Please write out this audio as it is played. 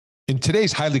In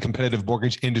today's highly competitive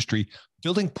mortgage industry,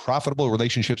 building profitable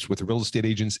relationships with real estate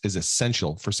agents is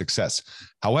essential for success.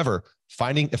 However,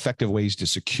 finding effective ways to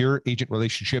secure agent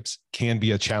relationships can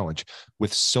be a challenge.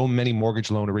 With so many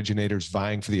mortgage loan originators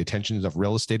vying for the attention of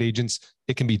real estate agents,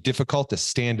 it can be difficult to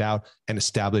stand out and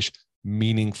establish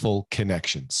meaningful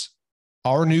connections.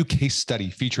 Our new case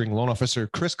study featuring loan officer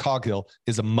Chris Coghill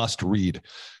is a must read.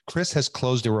 Chris has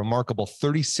closed a remarkable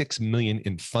 $36 million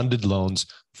in funded loans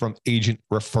from agent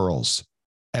referrals.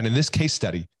 And in this case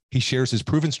study, he shares his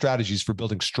proven strategies for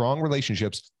building strong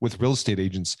relationships with real estate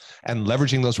agents and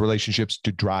leveraging those relationships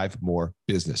to drive more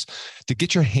business. To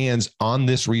get your hands on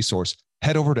this resource,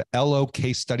 head over to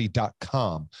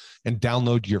locasestudy.com and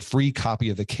download your free copy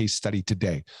of the case study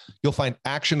today. You'll find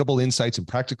actionable insights and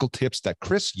practical tips that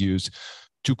Chris used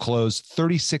to close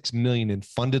 $36 million in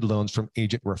funded loans from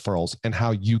agent referrals and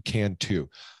how you can too.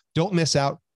 Don't miss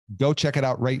out. Go check it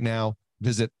out right now.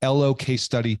 Visit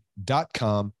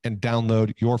locasestudy.com and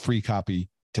download your free copy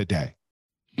today.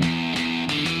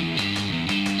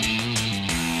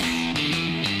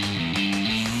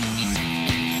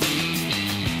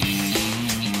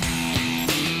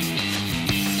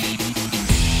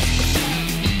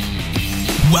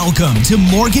 Welcome to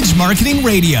Mortgage Marketing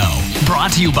Radio,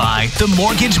 brought to you by the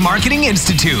Mortgage Marketing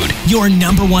Institute, your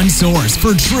number one source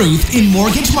for truth in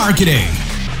mortgage marketing.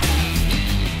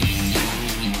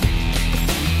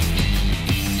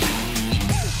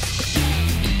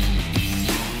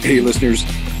 Hey, listeners,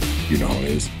 you know how it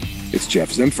is. It's Jeff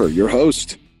Zimfer, your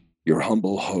host, your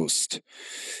humble host.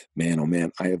 Man, oh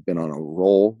man, I have been on a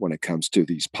roll when it comes to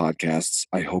these podcasts.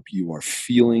 I hope you are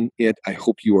feeling it. I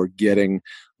hope you are getting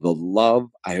the love.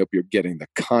 I hope you're getting the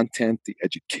content, the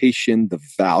education, the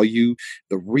value,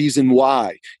 the reason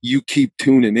why you keep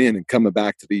tuning in and coming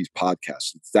back to these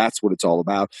podcasts. That's what it's all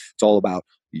about. It's all about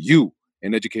you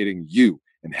and educating you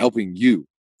and helping you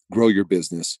grow your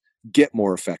business, get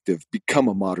more effective, become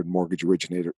a modern mortgage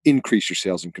originator, increase your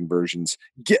sales and conversions,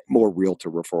 get more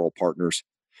realtor referral partners,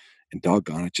 and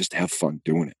doggone it, just have fun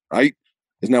doing it, right?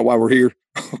 Isn't that why we're here?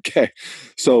 Okay.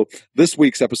 So this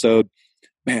week's episode,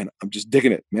 man, I'm just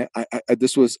digging it, man.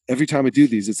 This was, every time I do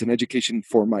these, it's an education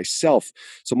for myself.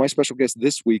 So my special guest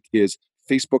this week is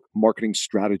Facebook marketing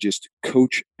strategist,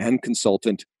 coach, and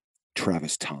consultant,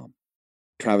 Travis Tom.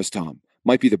 Travis Tom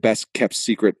might be the best kept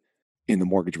secret in the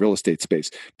mortgage real estate space.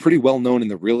 Pretty well known in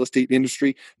the real estate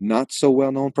industry, not so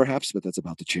well known perhaps, but that's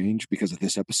about to change because of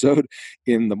this episode,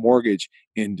 in the mortgage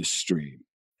industry.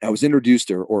 I was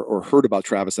introduced or heard about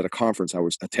Travis at a conference I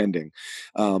was attending.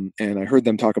 And I heard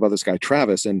them talk about this guy,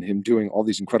 Travis, and him doing all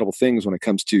these incredible things when it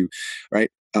comes to,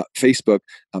 Facebook,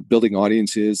 building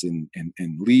audiences and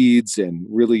leads, and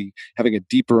really having a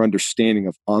deeper understanding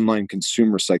of online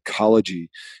consumer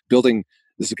psychology, building,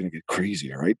 this is going to get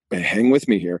crazy, all right? But hang with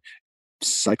me here.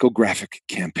 Psychographic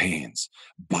campaigns,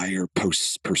 buyer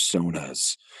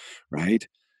personas, right?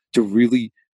 To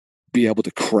really be able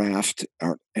to craft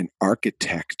and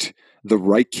architect the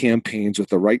right campaigns with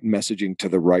the right messaging to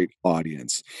the right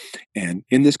audience. And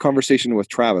in this conversation with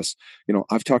Travis,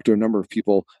 I've talked to a number of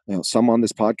people, some on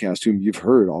this podcast whom you've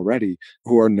heard already,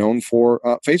 who are known for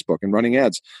Facebook and running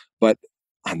ads. But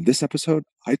on this episode,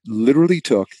 I literally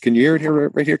took, can you hear it here,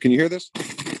 right here? Can you hear this?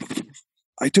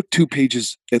 I took 2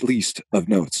 pages at least of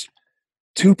notes.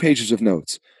 2 pages of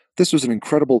notes. This was an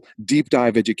incredible deep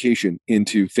dive education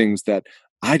into things that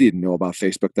I didn't know about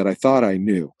Facebook that I thought I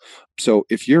knew. So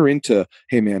if you're into,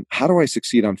 hey man, how do I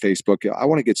succeed on Facebook? I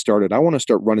want to get started. I want to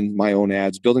start running my own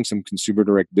ads, building some consumer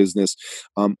direct business.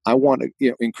 I want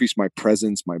to increase my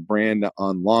presence, my brand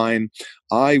online.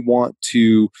 I want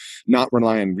to not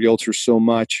rely on realtors so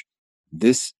much.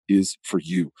 This is for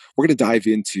you. We're going to dive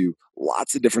into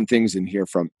lots of different things in here,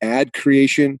 from ad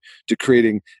creation to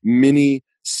creating mini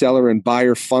seller and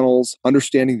buyer funnels,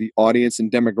 understanding the audience and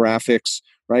demographics,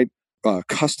 right?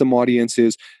 Custom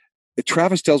audiences.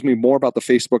 Travis tells me more about the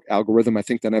Facebook algorithm, I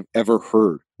think, than I've ever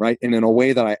heard, right? And in a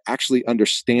way that I actually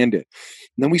understand it.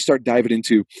 And then we start diving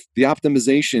into the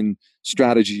optimization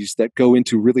strategies that go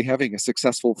into really having a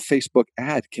successful Facebook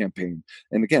ad campaign.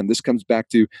 And again, this comes back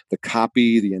to the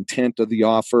copy, the intent of the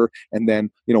offer, and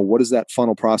then, what does that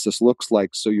funnel process looks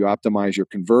like so you optimize your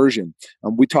conversion.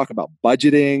 We talk about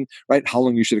budgeting, right? How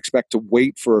long you should expect to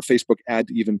wait for a Facebook ad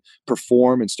to even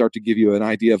perform and start to give you an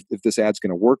idea of if this ad's going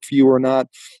to work for you or not.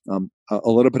 A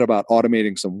little bit about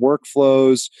automating some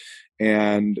workflows,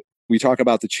 and we talk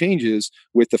about the changes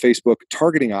with the Facebook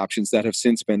targeting options that have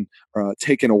since been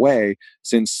taken away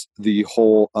since the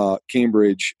whole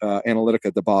Cambridge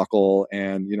Analytica debacle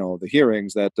and, the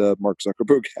hearings that Mark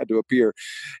Zuckerberg had to appear,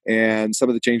 and some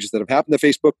of the changes that have happened to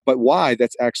Facebook, but why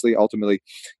that's actually ultimately,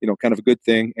 kind of a good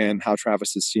thing, and how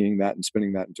Travis is seeing that and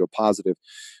spinning that into a positive.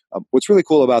 What's really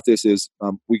cool about this is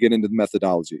we get into the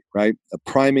methodology, right?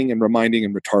 Priming and reminding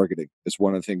and retargeting is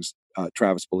one of the things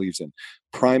Travis believes in.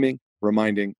 Priming,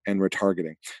 reminding, and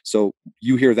retargeting. So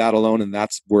you hear that alone, and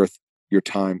that's worth your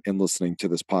time in listening to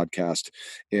this podcast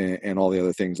and all the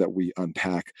other things that we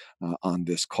unpack on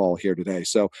this call here today.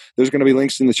 So there's going to be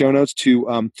links in the show notes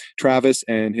to Travis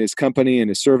and his company and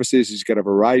his services. He's got a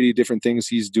variety of different things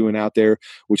he's doing out there,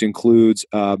 which includes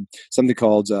something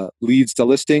called Leads to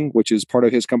Listing, which is part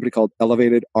of his company called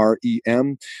Elevated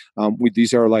REM.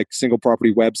 These are like single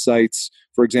property websites,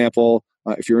 for example.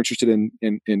 If you're interested in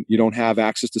you don't have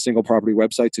access to single property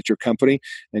websites at your company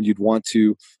and you'd want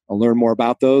to learn more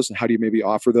about those, how do you maybe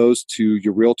offer those to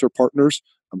your realtor partners?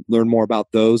 Learn more about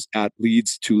those at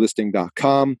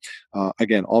leadstolisting.com.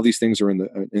 Again, all these things are in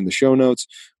the show notes.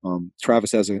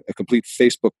 Travis has a complete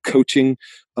Facebook coaching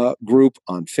group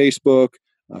on Facebook.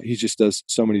 He just does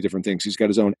so many different things. He's got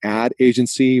his own ad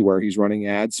agency where he's running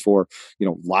ads for,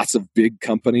 lots of big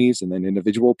companies and then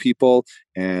individual people,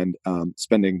 and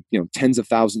spending, tens of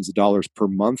thousands of dollars per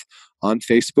month on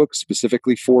Facebook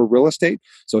specifically for real estate.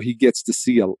 So he gets to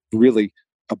see a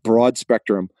broad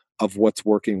spectrum of what's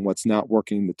working, what's not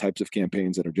working, the types of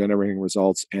campaigns that are generating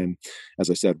results. And as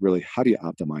I said, really, how do you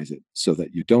optimize it so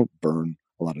that you don't burn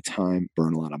a lot of time,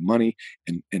 burn a lot of money,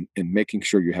 and making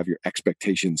sure you have your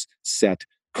expectations set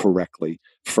correctly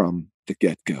from the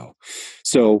get-go.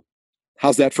 So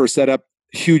how's that for a setup?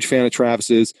 Huge fan of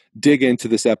Travis's. Dig into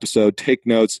this episode, take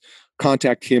notes,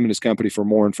 contact him and his company for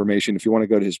more information. If you want to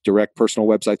go to his direct personal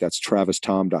website, that's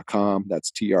travistom.com. That's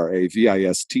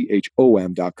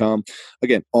TravisThom.com.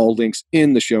 Again, all links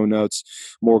in the show notes.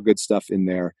 More good stuff in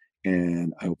there.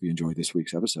 And I hope you enjoyed this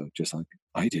week's episode, just like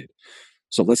I did.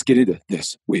 So let's get into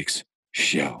this week's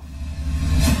show.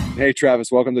 Hey,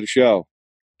 Travis, welcome to the show.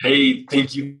 Hey,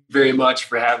 thank you very much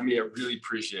for having me. I really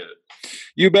appreciate it.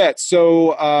 You bet.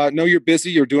 So, know you're busy.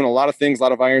 You're doing a lot of things, a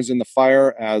lot of irons in the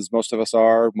fire, as most of us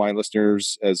are, my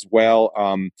listeners as well.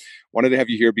 Wanted to have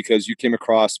you here because you came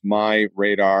across my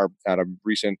radar at a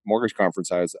recent mortgage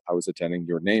conference I was attending.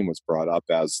 Your name was brought up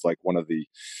as like one of the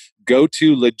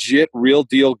go-to legit real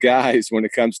deal guys when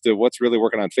it comes to what's really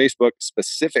working on Facebook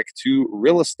specific to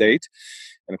real estate.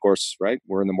 And of course, right,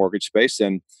 we're in the mortgage space.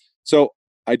 And so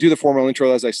I do the formal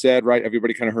intro, as I said, right?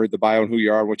 Everybody kind of heard the bio and who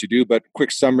you are and what you do, but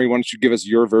quick summary, why don't you give us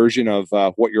your version of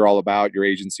what you're all about, your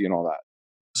agency and all that?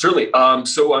 Certainly.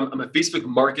 So I'm a Facebook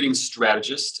marketing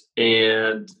strategist,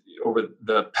 and over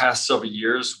the past several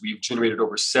years, we've generated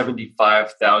over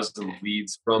 75,000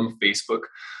 leads from Facebook,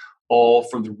 all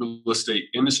from the real estate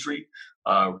industry.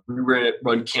 We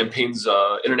run campaigns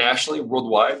internationally,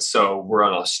 worldwide. So we're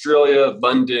on Australia,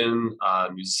 London,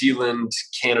 New Zealand,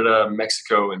 Canada,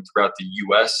 Mexico, and throughout the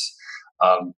US.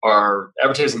 Our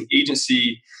advertising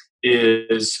agency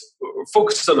is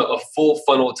focused on a full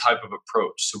funnel type of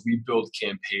approach. So we build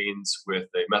campaigns with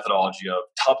a methodology of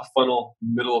top of funnel,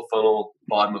 middle of funnel,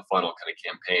 bottom of funnel kind of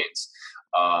campaigns.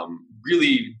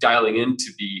 Really dialing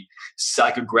into the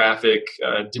psychographic,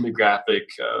 demographic,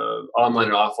 online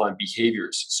and offline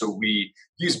behaviors. So we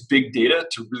use big data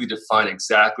to really define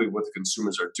exactly what the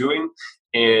consumers are doing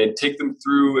and take them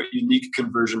through a unique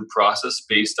conversion process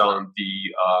based on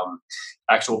the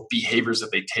actual behaviors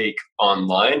that they take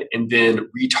online, and then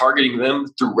retargeting them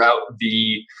throughout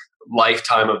the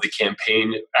lifetime of the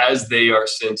campaign as they are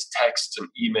sent texts and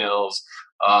emails.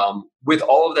 With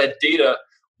all of that data,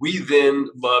 we then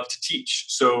love to teach.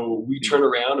 So we turn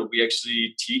around and we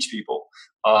actually teach people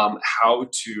how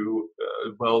to,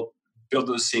 build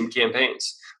those same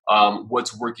campaigns.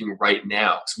 What's working right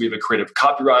now. So we have a creative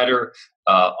copywriter,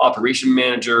 operation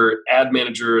manager, ad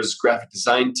managers, graphic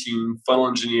design team, funnel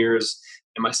engineers,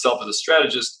 and myself as a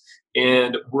strategist.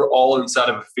 And we're all inside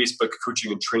of a Facebook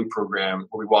coaching and training program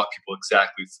where we walk people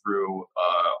exactly through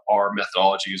our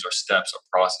methodologies, our steps, our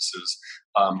processes.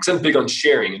 Because I'm big on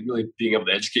sharing and really being able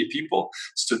to educate people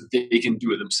so that they can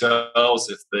do it themselves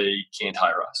if they can't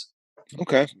hire us.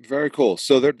 Okay, very cool.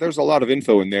 So there's a lot of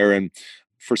info in there. And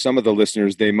for some of the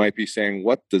listeners, they might be saying,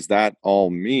 what does that all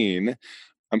mean?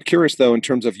 I'm curious, though, in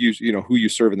terms of who you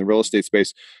serve in the real estate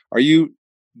space. Are you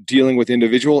dealing with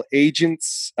individual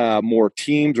agents, more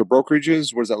teams or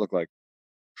brokerages? What does that look like?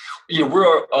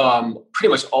 We're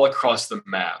pretty much all across the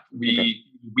map.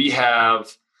 We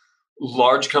have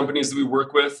large companies that we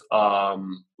work with,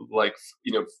 like,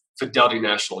 Fidelity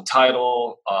National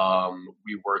Title.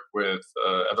 We work with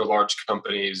other large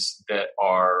companies that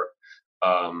are,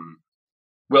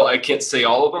 well, I can't say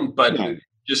all of them, but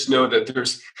just know that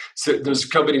there's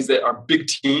companies that are big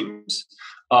teams.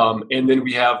 And then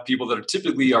we have people that are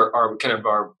typically our kind of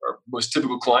our most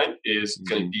typical client is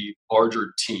going to be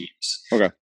larger teams.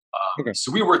 Okay.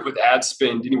 So we work with ad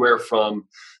spend anywhere from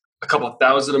a couple of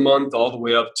thousand a month all the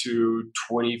way up to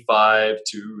 25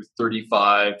 to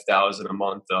 35,000 a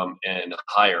month and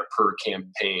higher per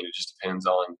campaign. It just depends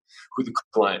on who the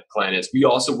client is. We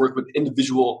also work with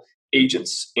individual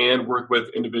agents and work with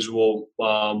individual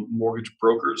mortgage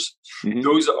brokers.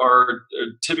 Those are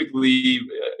typically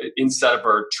inside of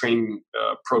our training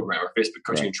program, our Facebook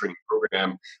coaching and training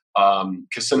program.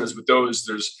 Because sometimes with those,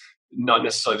 there's not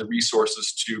necessarily the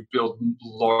resources to build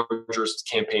larger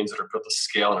campaigns that are built to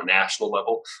scale on a national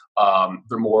level.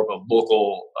 They're more of a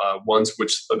local ones,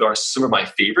 which are some of my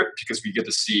favorite because we get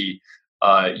to see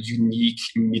unique,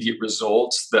 immediate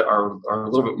results that are a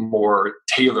little bit more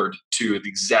tailored to the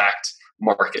exact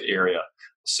market area.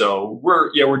 So we're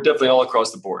definitely all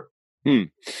across the board.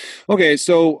 Okay,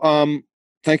 so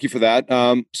thank you for that.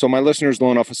 So my listeners,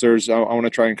 loan officers, I want to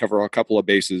try and cover a couple of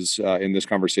bases in this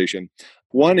conversation.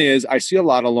 One is I see a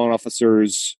lot of loan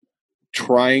officers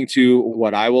trying to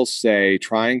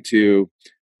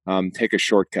take a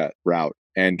shortcut route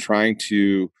and trying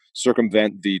to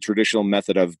circumvent the traditional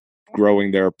method of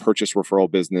growing their purchase referral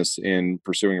business in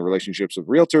pursuing relationships with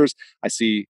realtors. I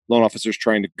see loan officers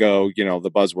trying to go,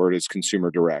 the buzzword is consumer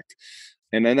direct.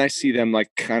 And then I see them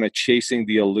like kind of chasing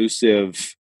the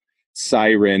elusive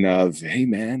siren of, hey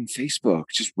man, Facebook,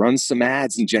 just run some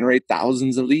ads and generate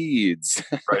thousands of leads.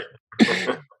 Right.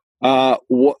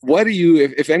 What do you,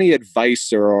 if any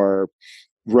advice or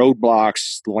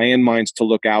roadblocks, landmines to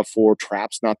look out for,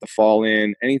 traps not to fall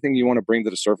in, anything you want to bring to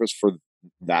the surface for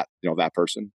that, that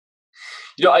person?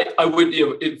 I would,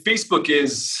 Facebook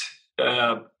is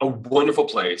a wonderful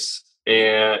place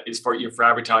and it's for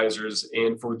advertisers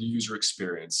and for the user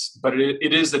experience, but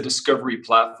it is a discovery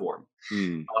platform.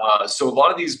 So a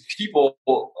lot of these people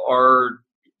are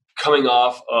coming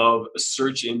off of a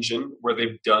search engine where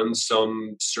they've done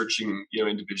some searching,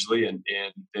 individually, and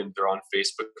then they're on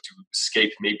Facebook to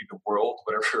escape maybe the world,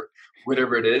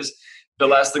 whatever it is. The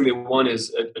last thing they want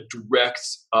is a direct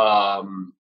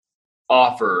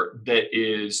offer that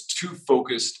is too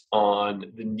focused on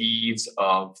the needs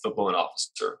of the loan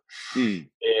officer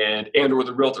and or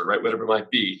the realtor, right? Whatever it might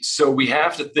be. So we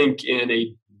have to think in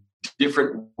a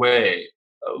different way,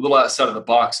 a little outside of the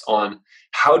box on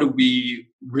how do we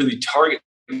really target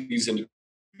these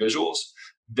individuals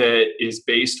that is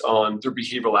based on their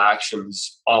behavioral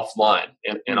actions offline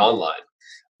and online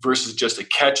versus just a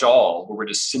catch-all where we're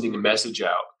just sending a message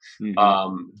out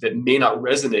that may not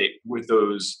resonate with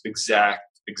those exact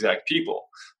people.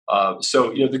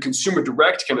 So, the consumer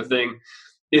direct kind of thing,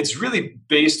 it's really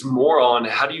based more on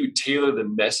how do you tailor the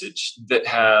message that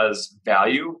has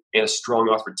value and a strong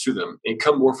offer to them and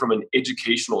come more from an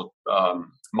educational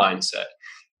mindset.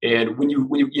 And when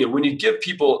you give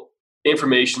people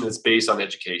information that's based on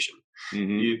education,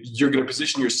 you're going to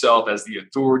position yourself as the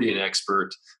authority and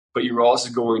expert, but you're also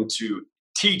going to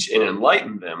teach and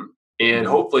enlighten them. And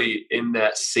hopefully in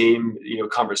that same,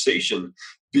 conversation,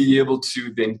 be able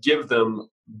to then give them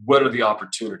what are the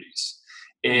opportunities.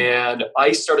 And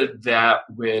I started that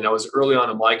when I was early on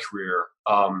in my career.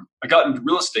 I got into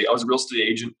real estate. I was a real estate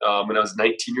agent when I was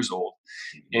 19 years old,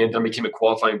 and then became a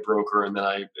qualifying broker. And then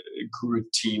I grew a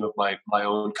team of my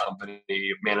own company,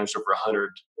 managed over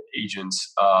 100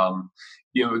 agents.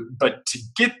 But to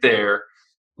get there,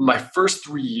 my first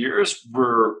 3 years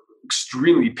were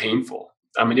extremely painful.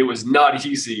 I mean, it was not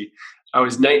easy. I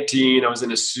was 19. I was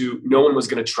in a suit. No one was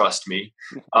going to trust me,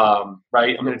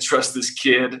 right? I'm going to trust this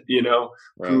kid,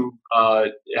 who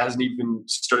hasn't even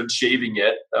started shaving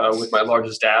yet with my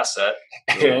largest asset.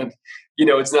 And,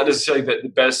 it's not necessarily the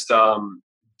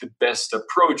best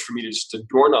approach for me to just to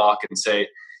door knock and say,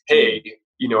 hey, are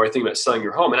you thinking about selling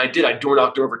your home? And I did. I door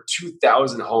knocked over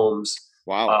 2,000 homes.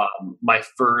 Wow. My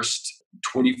first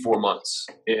 24 months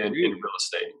in real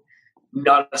estate.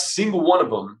 Not a single one of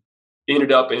them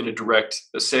ended up in a direct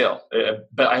sale.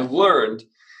 But I learned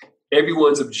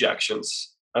everyone's objections.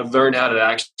 I learned how to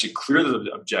actually clear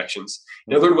the objections.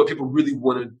 And I learned what people really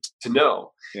wanted to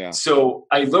know. Yeah. So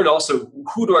I learned also,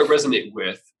 who do I resonate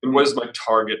with and what is my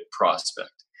target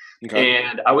prospect? Okay.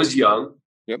 And I was young.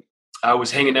 Yep. I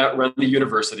was hanging out around the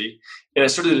university. And I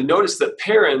started to notice that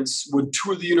parents would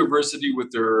tour the university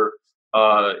with their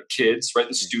kids, right,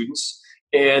 the students.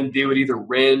 and they would either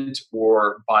rent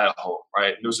or buy a home,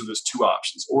 right? Those are those two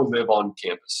options, or live on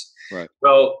campus. Right.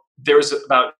 Well, there's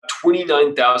about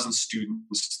 29,000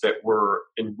 students that were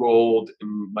enrolled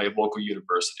in my local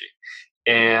university.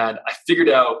 And I figured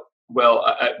out, well,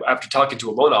 after talking to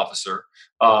a loan officer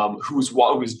who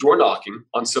was door knocking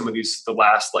on some of the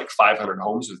last like 500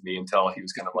 homes with me, until he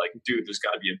was kind of like, dude, there's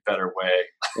got to be a better way.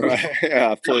 Right.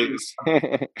 Yeah, please.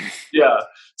 Yeah.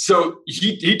 So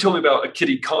he told me about a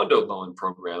kiddie condo loan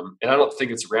program, and I don't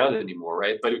think it's around anymore,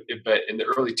 right? But in the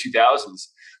early 2000s,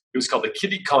 it was called the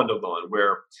kiddie condo loan,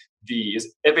 where the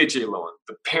FHA loan,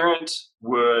 the parent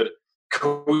would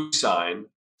co-sign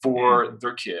for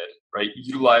their kid, right?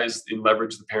 Utilize and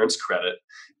leverage the parent's credit.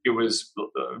 It was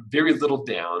very little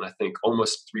down, I think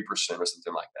almost 3% or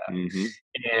something like that. Mm-hmm.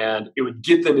 And it would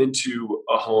get them into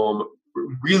a home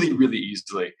really, really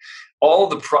easily. All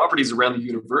the properties around the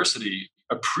university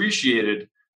appreciated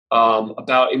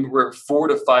about anywhere 4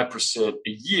 to 5% a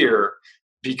year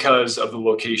because of the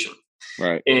location.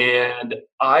 Right. And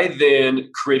I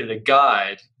then created a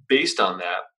guide based on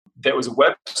that. That was a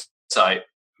website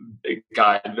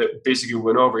guide that basically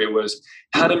went over. It was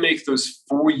how to make those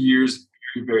 4 years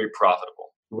very, very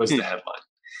profitable was the headline.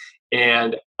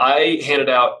 And I handed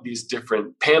out these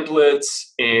different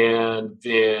pamphlets and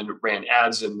then ran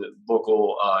ads in the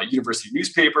local university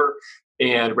newspaper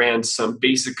and ran some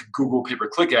basic Google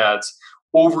pay-per-click ads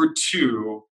over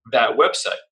to that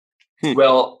website.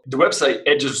 Well, the website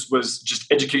was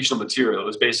just educational material. It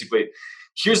was basically,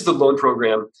 here's the loan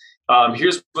program.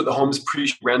 Here's what the homes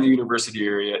appreciate around the university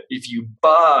area. If you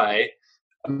buy,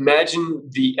 imagine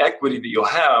the equity that you'll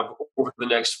have over the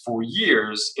next 4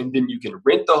 years, and then you can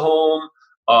rent the home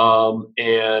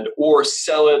or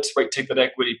sell it, right? Take that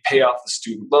equity, pay off the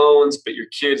student loans, but your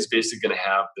kid is basically going to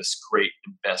have this great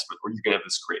investment, or you're going to have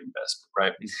this great investment,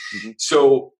 right? Mm-hmm.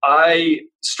 So I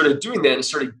started doing that and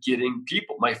started getting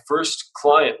people. My first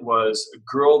client was a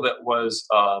girl that was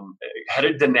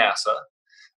headed to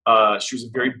NASA. She was a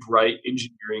very bright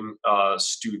engineering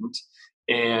student,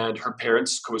 and her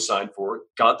parents co-signed for it,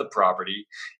 got the property.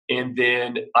 And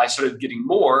then I started getting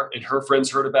more, and her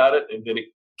friends heard about it, and then it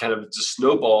kind of just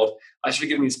snowballed. I started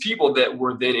getting these people that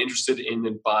were then interested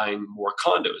in buying more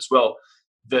condos. Well,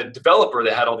 the developer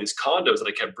that had all these condos that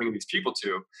I kept bringing these people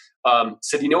to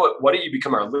said, you know what, why don't you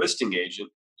become our listing agent?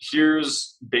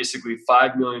 Here's basically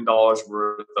 $5 million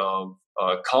worth of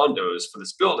condos for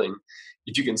this building.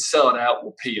 If you can sell it out,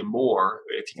 we'll pay you more.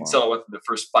 If you can sell it within the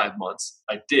first 5 months,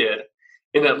 I did.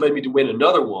 And that led me to win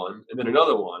another one, and then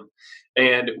another one.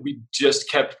 And we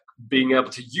just kept being able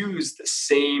to use the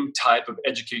same type of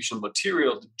educational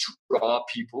material to draw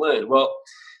people in. Well,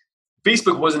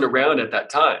 Facebook wasn't around at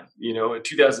that time. You know, in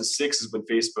 2006 is when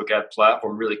Facebook ad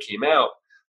platform really came out.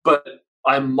 But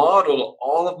I modeled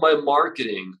all of my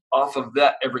marketing off of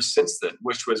that ever since then,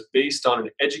 which was based on an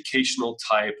educational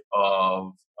type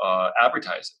of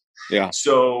advertising. Yeah.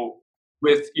 So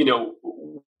with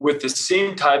the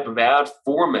same type of ad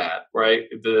format, right?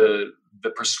 The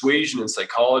persuasion and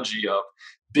psychology of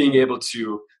being able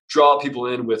to draw people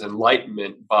in with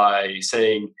enlightenment by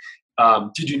saying,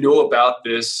 did you know about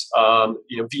this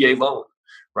VA loan,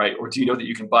 right? Or do you know that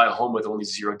you can buy a home with only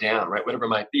 0 down, right? Whatever it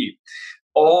might be.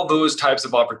 All those types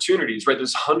of opportunities, right?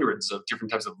 There's hundreds of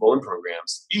different types of loan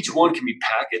programs. Each one can be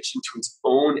packaged into its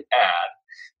own ad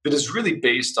that is really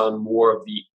based on more of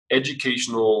the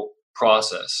educational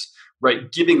process,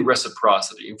 right? Giving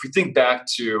reciprocity. If we think back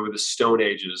to the Stone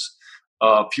Ages,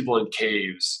 people in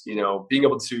caves, being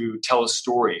able to tell a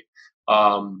story.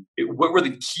 What were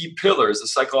the key pillars, the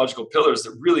psychological pillars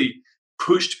that really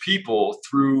pushed people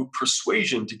through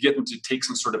persuasion to get them to take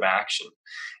some sort of action?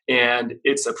 And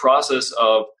it's a process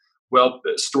of,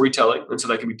 storytelling. And so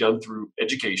that can be done through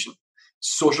education,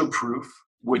 social proof,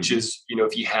 which is,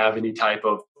 if you have any type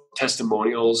of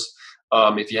testimonials,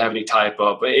 if you have any type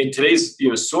of, in today's,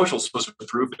 social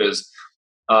proof is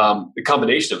the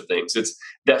combination of things. It's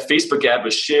that Facebook ad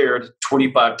was shared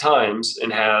 25 times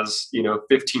and has,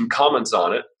 15 comments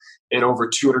on it and over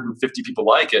 250 people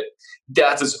like it.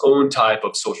 That's its own type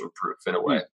of social proof in a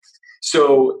way.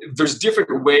 So there's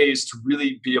different ways to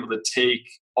really be able to take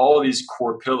all of these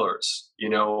core pillars,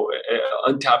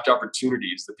 untapped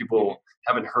opportunities that people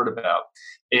haven't heard about.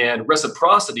 And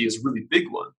reciprocity is a really big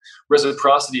one.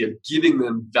 Reciprocity of giving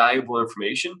them valuable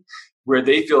information where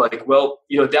they feel like,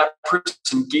 that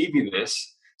person gave me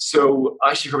this, so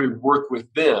I should probably work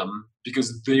with them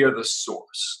because they are the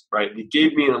source, right? They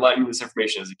gave me and enlightened me this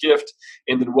information as a gift,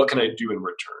 and then what can I do in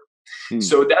return?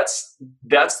 So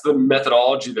that's the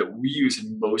methodology that we use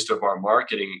in most of our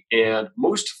marketing. And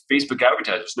most Facebook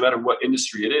advertisers, no matter what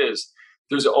industry it is,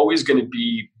 there's always going to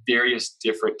be various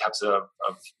different types of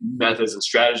methods and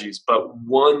strategies, but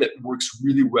one that works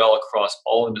really well across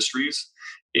all industries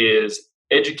is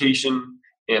education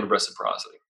and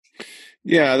reciprocity.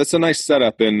 Yeah, that's a nice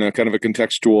setup and kind of a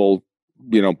contextual,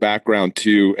 background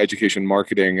to education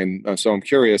marketing. And so I'm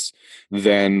curious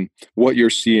then what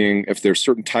you're seeing, if there's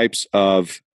certain types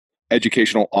of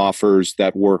educational offers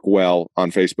that work well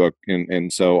on Facebook.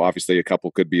 And so obviously a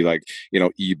couple could be like,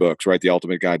 ebooks, right? The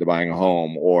ultimate guide to buying a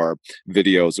home, or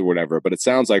videos or whatever. But it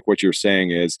sounds like what you're saying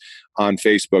is on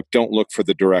Facebook, don't look for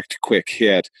the direct quick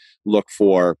hit, look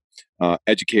for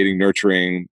educating,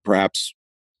 nurturing, perhaps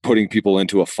putting people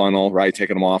into a funnel, right?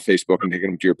 Taking them off Facebook and taking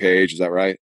them to your page. Is that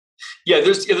right? Yeah,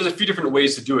 there's a few different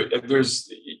ways to do it.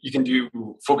 You can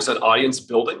focus on audience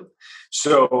building.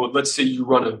 So let's say you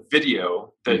run a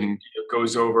video that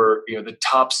goes over the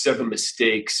top 7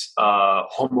 mistakes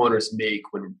homeowners make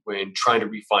when trying to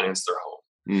refinance their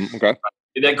home. Okay.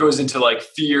 And that goes into like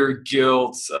fear,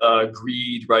 guilt,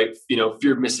 greed, right?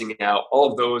 Fear of missing out. All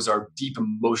of those are deep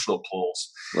emotional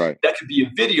pulls. Right. That could be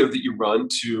a video that you run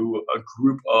to a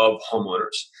group of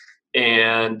homeowners,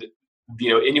 and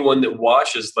anyone that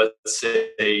watches, let's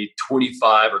say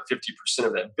 25 or 50%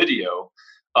 of that video,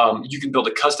 you can build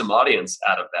a custom audience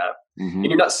out of that. And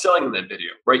you're not selling them that video,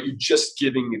 right? You're just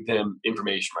giving them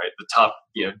information, right? The top,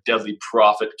 deadly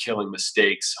profit killing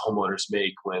mistakes homeowners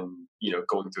make when,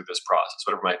 going through this process,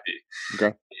 whatever it might be.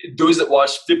 Okay. Those that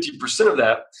watch 50% of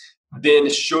that, then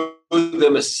show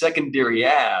them a secondary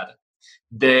ad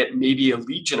that may be a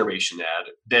lead generation ad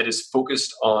that is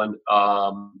focused on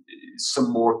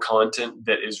some more content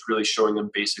that is really showing them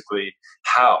basically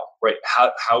how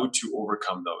to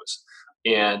overcome those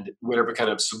and whatever kind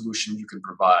of solution you can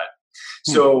provide.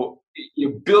 So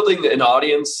building an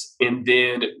audience and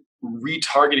then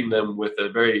retargeting them with a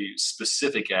very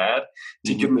specific ad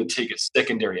to get them to take a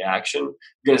secondary action, you're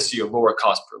going to see a lower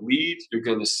cost per lead. You're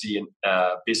going to see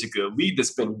basically a lead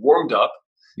that's been warmed up.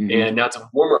 And now it's a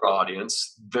warmer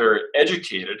audience. They're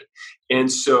educated.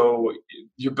 And so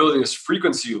you're building this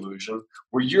frequency illusion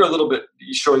where you're a little bit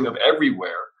showing up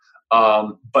everywhere.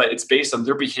 But it's based on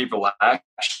their behavioral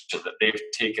action that they've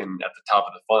taken at the top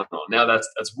of the funnel. Now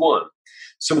that's one.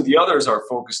 Some of the others are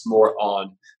focused more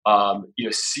on,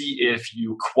 see if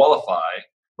you qualify,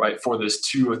 right, for this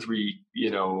 2 or 3,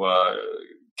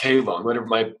 K loan, whatever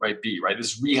it might be, right?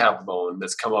 This rehab loan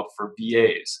that's come up for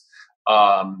VAs.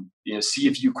 See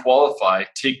if you qualify,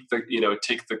 take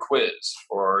the quiz,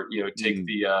 or take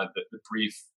the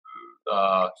brief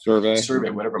survey,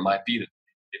 whatever it might be that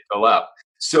they fill out.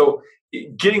 So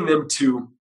getting them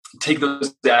to take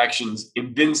those actions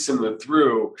and then send them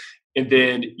through, and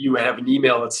then you have an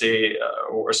email, let's say,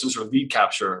 or some sort of lead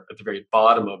capture at the very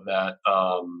bottom of that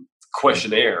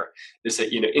questionnaire. They say,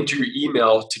 enter your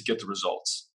email to get the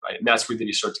results. Right. And that's where then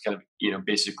you start to kind of,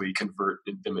 basically convert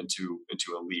them into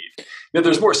a lead. Now,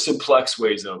 there's more simplex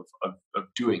ways of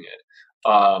doing it,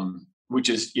 which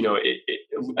is,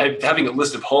 having a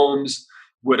list of homes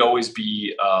would always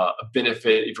be a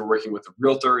benefit. If you're working with a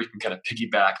realtor, you can kind of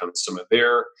piggyback on some of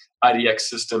their IDX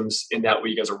systems. And that way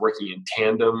you guys are working in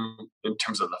tandem in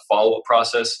terms of the follow-up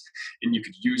process. And you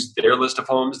could use their list of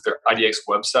homes, their IDX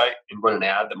website, and run an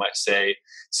ad that might say,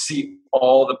 see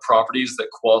all the properties that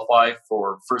qualify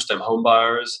for first-time home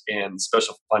buyers and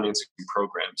special financing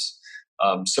programs.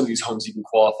 Some of these homes even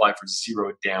qualify for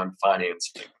 0 down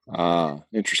financing.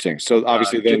 Interesting. So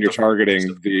obviously then you're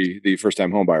targeting the first-time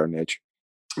home buyer niche.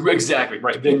 Exactly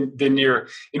right. Then you're,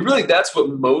 and really that's what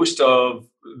most of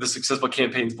the successful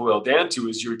campaigns boil down to,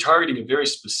 is you're targeting a very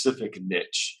specific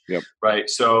niche. Yep. Right.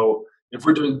 So if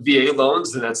we're doing VA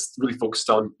loans, then that's really focused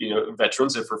on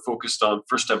veterans. If we're focused on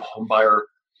first-time home buyer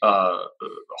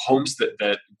homes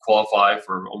that qualify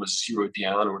for almost 0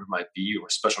 down or what it might be, or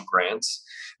special grants,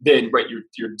 then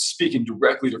you're speaking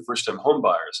directly to first-time home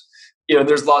buyers.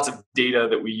 There's lots of data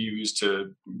that we use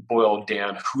to boil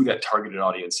down who that targeted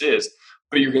audience is.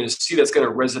 But you're going to see that's going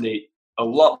to resonate a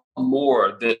lot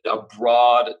more than a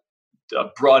broad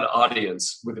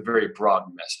audience with a very broad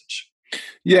message.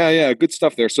 Yeah, good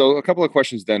stuff there. So a couple of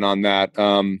questions then on that.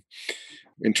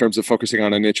 In terms of focusing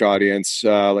on a niche audience,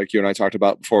 like you and I talked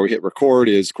about before we hit record,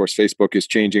 is of course Facebook is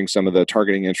changing some of the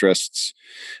targeting interests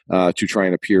to try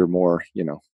and appear more,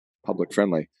 public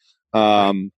friendly.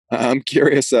 I'm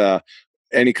curious,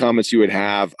 any comments you would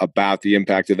have about the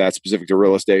impact of that specific to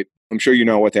real estate? I'm sure you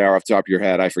know what they are off the top of your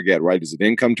head. I forget, right? Is it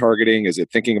income targeting? Is it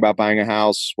thinking about buying a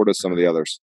house? What are some of the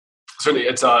others? Certainly,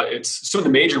 it's some of the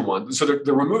major ones. So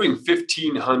they're removing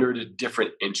 1,500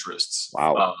 different interests.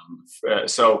 Wow.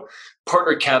 So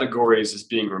partner categories is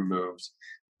being removed.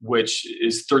 which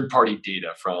is third-party data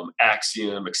from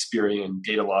Acxiom, Experian,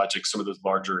 DataLogic, some of those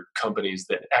larger companies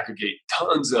that aggregate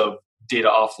tons of data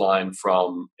offline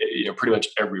from pretty much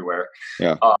everywhere.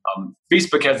 Yeah.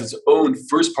 Facebook has its own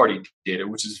first-party data,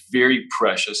 which is very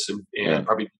precious and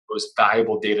probably the most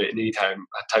valuable data in any type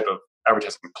of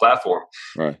advertising platform.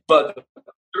 Right. But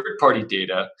third-party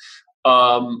data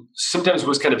sometimes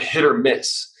was kind of hit or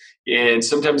miss. And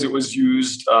sometimes it was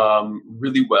used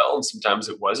really well, and sometimes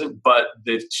it wasn't. But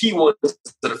the key ones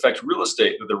that affect real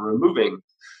estate that they're removing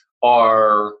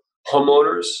are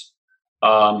homeowners,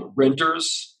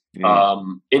 renters,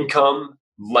 income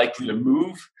likely to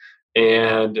move,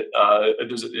 and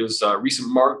there's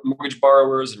recent mortgage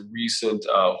borrowers and recent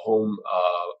home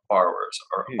borrowers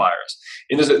or buyers.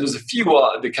 And there's a few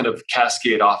that kind of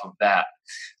cascade off of that.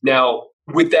 Now,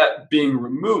 with that being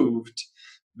removed,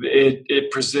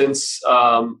 it presents,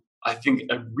 I think,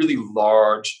 a really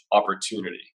large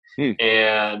opportunity.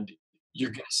 And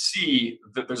you're going to see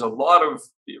that there's a lot of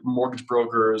mortgage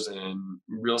brokers and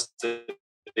real estate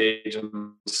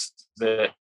agents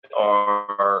that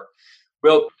are,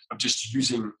 just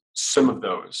using some of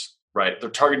those, right? Their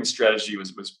targeting strategy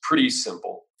was pretty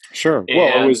simple. Sure.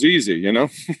 Well, it was easy, It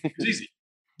was easy.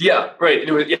 Yeah, right.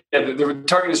 The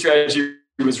targeting strategy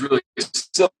was really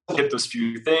simple, hit those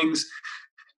few things.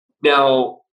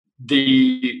 Now,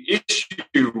 the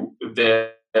issue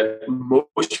that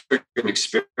most are going to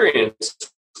experience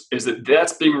is that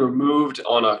that's being removed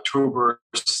on October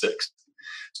 6th.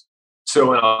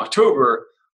 So in October,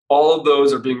 all of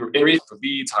those are being removed for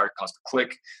leads, higher cost per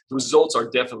click. The results are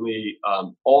definitely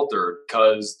altered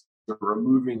because they're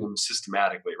removing them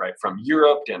systematically, right? From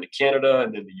Europe down to Canada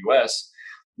and then the US.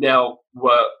 Now,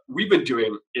 what we've been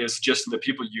doing is suggesting that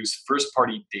people use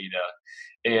first-party data.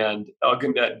 And I'll get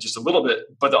into that in just a little bit.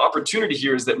 But the opportunity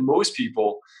here is that most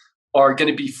people are going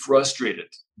to be frustrated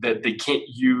that they can't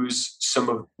use some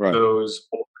of those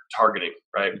targeting,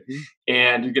 right?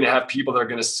 And you're going to have people that are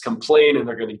going to complain and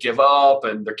they're going to give up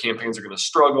and their campaigns are going to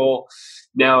struggle.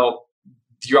 Now,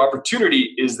 the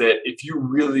opportunity is that if you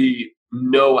really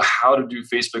know how to do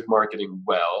Facebook marketing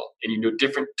well and you know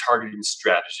different targeting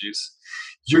strategies,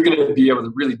 you're going to be able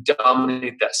to really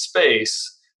dominate that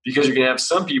space, because you're going to have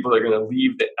some people that are going to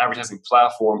leave the advertising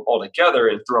platform altogether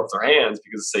and throw up their hands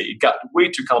because they say, it got way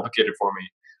too complicated for me.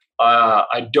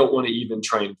 I don't want to even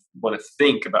want to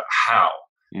think about how,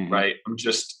 right? I'm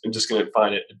just going to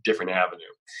find a different avenue.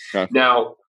 Okay.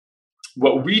 Now,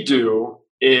 what we do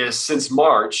is since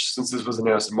this was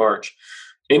announced in March,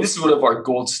 and this is one of our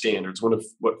gold standards, one of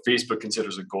what Facebook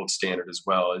considers a gold standard as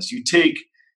well, is you take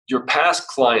your past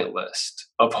client list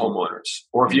of homeowners,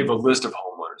 or if you have a list of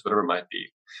homeowners, whatever it might be,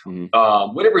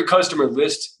 whatever customer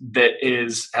list that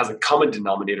has a common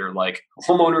denominator like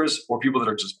homeowners or people that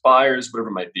are just buyers, whatever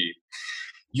it might be,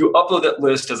 you upload that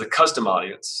list as a custom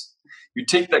audience. You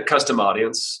take that custom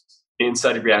audience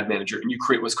inside of your ad manager and you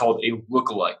create what's called a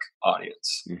lookalike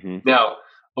audience. Now,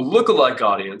 a lookalike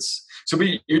audience, so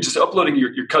you're just uploading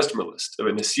your customer list in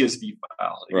a CSV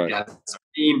file. Right. It has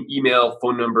name, email,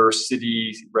 phone number,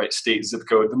 city, right, state, zip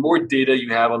code. The more data you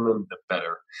have on them, the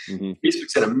better.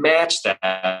 Facebook's going to match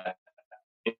that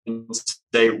and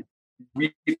say,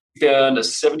 we found a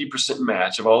 70%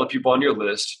 match of all the people on your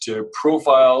list to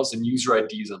profiles and user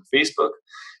IDs on Facebook.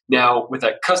 Now, with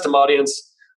that custom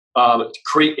audience,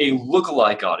 create a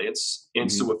lookalike audience.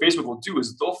 And so what Facebook will do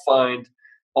is they'll find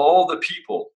all the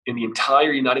people in the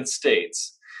entire United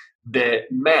States that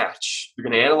match. They're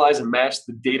going to analyze and match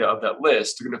the data of that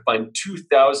list. They're going to find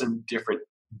 2,000 different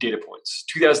data points,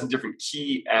 2,000 different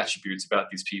key attributes about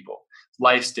these people: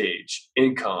 life stage,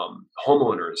 income,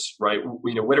 homeowners, right?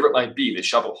 Whatever it might be. They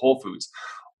shop at Whole Foods.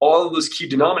 All of those key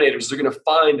denominators, they're going to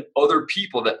find other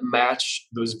people that match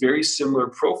those very similar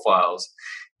profiles.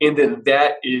 And then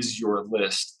that is your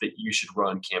list that you should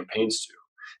run campaigns to.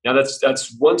 Now,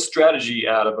 that's one strategy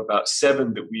out of about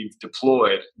 7 that we've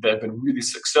deployed that have been really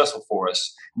successful for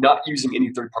us, not using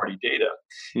any third-party data.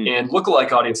 And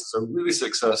lookalike audiences are really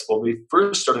successful. We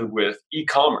first started with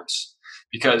e-commerce,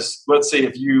 because let's say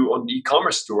if you own an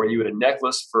e-commerce store and you had a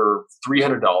necklace for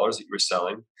 $300 that you were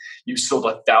selling, you sold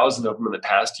 1,000 of them in the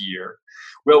past year.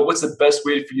 Well, what's the best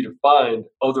way for you to find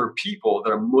other people that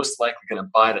are most likely going to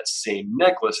buy that same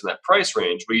necklace in that price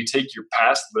range? Well, you take your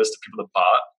past list of people that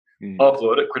bought,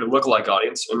 upload it, create a lookalike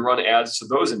audience, and run ads to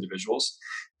those individuals,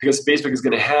 because Facebook is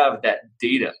going to have that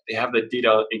data. They have that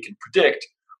data and can predict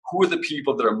who are the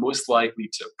people that are most likely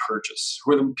to purchase,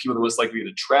 who are the people that are most likely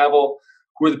to travel,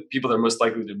 who are the people that are most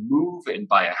likely to move and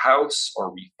buy a house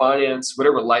or refinance,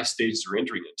 whatever life stage they're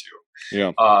entering into.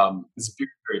 Yeah. It's very,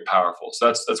 very powerful. So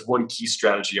that's one key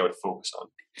strategy I would focus on.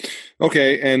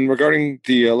 Okay. And regarding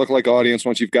the lookalike audience,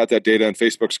 once you've got that data, and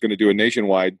Facebook's going to do a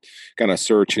nationwide kind of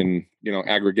search and,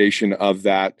 aggregation of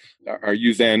that, are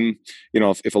you then,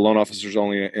 if a loan officer is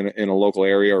only in a local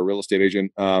area or a real estate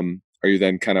agent, are you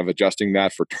then kind of adjusting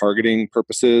that for targeting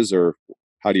purposes, or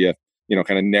how do you,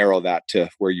 kind of narrow that to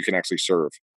where you can actually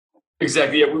serve?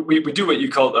 Exactly. Yeah, we do what you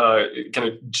call kind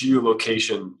of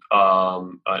geolocation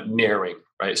narrowing,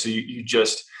 right? So you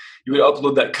would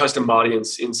upload that custom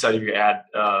audience inside of your ad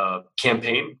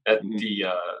campaign at the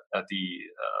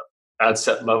ad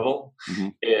set level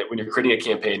when you're creating a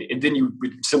campaign, and then you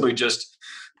would simply just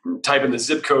type in the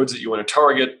zip codes that you want to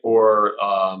target, or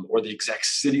the exact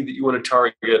city that you want to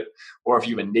target, or if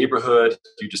you have a neighborhood,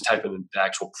 you just type in the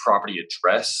actual property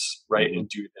address, right, and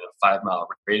do it in a 5-mile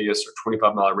radius or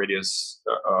 25-mile radius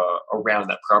around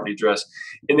that property address,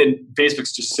 and then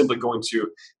Facebook's just simply going to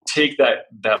take that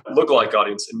lookalike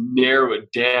audience and narrow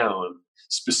it down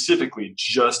specifically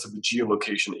just to the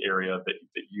geolocation area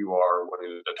that you are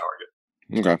wanting to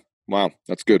target. Okay, wow,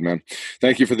 that's good, man.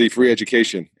 Thank you for the free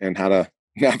education and how to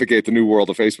navigate the new world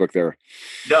of Facebook there.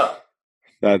 Yeah.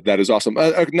 That is awesome.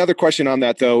 Another question on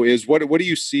that, though, is what do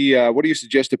you see? What do you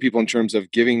suggest to people in terms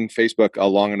of giving Facebook a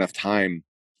long enough time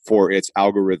for its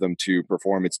algorithm to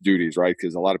perform its duties, right?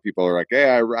 Because a lot of people are like, hey,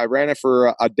 I ran it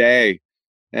for a day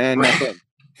and nothing.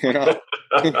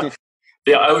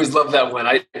 Yeah, I always love that one.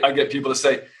 I get people to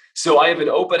say, so I have an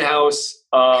open house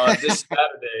this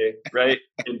Saturday, right?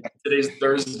 And today's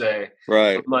Thursday.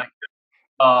 Right. I'm like,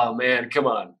 oh man, come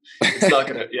on. It's not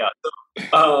going to, yeah.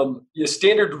 Your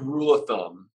standard rule of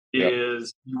thumb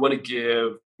is you want to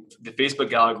give the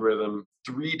Facebook algorithm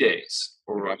 3 days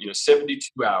or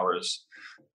 72 hours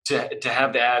to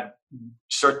have the ad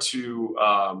start to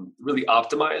really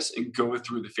optimize and go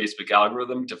through the Facebook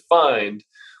algorithm to find,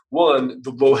 one,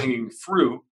 the low-hanging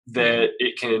fruit that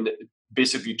it can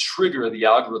basically trigger the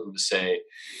algorithm to say,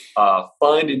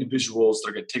 find individuals that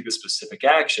are going to take this specific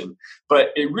action. But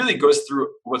it really goes through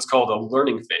what's called a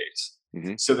learning phase.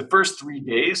 Mm-hmm. So the first 3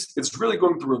 days, it's really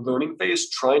going through a learning phase,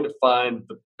 trying to find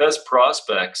the best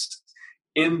prospects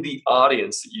in the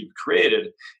audience that you've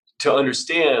created to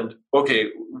understand, okay,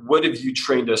 what have you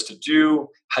trained us to do?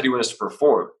 How do you want us to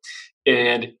perform?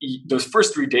 And those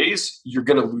first 3 days, you're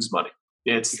going to lose money.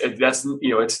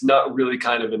 It's not really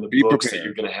kind of in the books that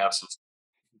you're going to have some.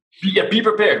 Yeah, be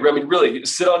prepared. I mean, really,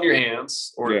 sit on your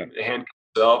hands or handcuff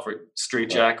yourself or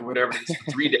straight jacket, whatever it is,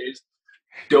 for 3 days.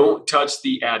 Don't touch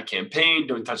the ad campaign.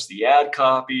 Don't touch the ad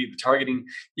copy, the targeting.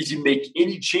 If you make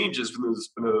any changes from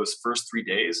those first 3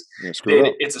 days, then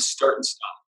it's a start and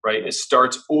stop, right? It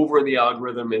starts over in the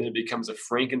algorithm and it becomes a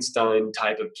Frankenstein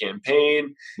type of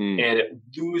campaign, and it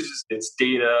loses its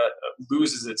data,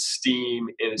 loses its steam,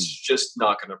 and it's just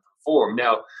not going to perform.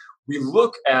 Now, we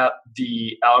look at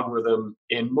the algorithm,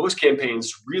 and most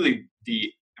campaigns, really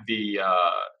the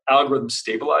algorithm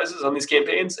stabilizes on these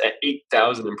campaigns at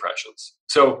 8,000 impressions.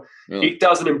 So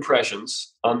 8,000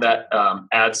 impressions on that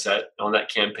ad set, on that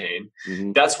campaign,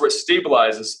 that's where it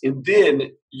stabilizes. And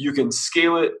then you can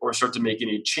scale it or start to make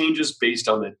any changes based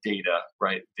on the data,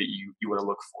 right, that you want to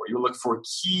look for. You look for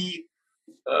key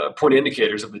point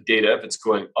indicators of the data, if it's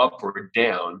going up or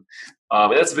down.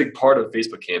 And that's a big part of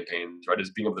Facebook campaigns, right,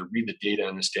 is being able to read the data,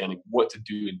 understanding what to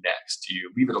do next. Do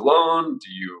you leave it alone?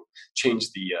 Do you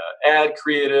change the ad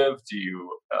creative? Do you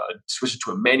switch it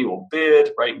to a manual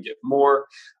bid, right, and get more?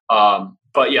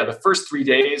 But yeah, the first 3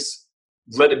 days,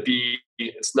 let it be.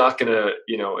 It's not gonna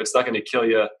kill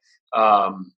you.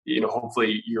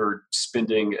 Hopefully you're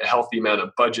spending a healthy amount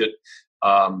of budget.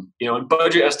 And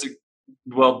budget has to.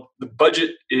 Well, the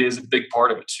budget is a big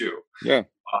part of it too. Yeah.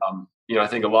 I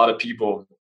think a lot of people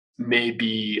may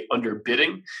be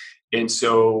underbidding, and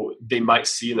so they might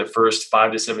see in the first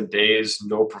 5 to 7 days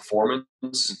no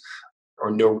performance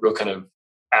or no real kind of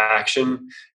action,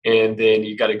 and then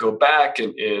you got to go back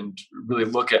and really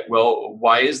look at, well,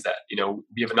 why is that?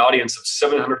 We have an audience of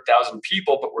 700,000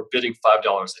 people, but we're bidding $5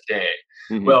 a day.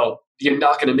 Mm-hmm. Well, you're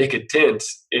not going to make a dent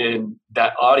in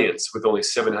that audience with only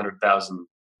 700,000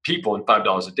 people and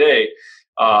 $5 a day.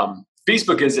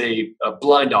 Facebook is a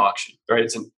blind auction, right?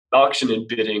 It's an auction and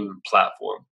bidding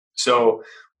platform. So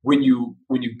when you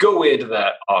go into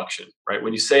that auction, right,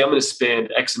 when you say I'm going to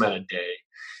spend X amount a day,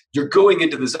 you're going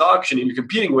into this auction and you're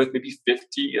competing with maybe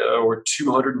 50 or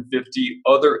 250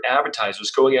 other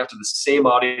advertisers going after the same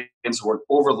audience or an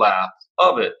overlap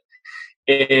of it.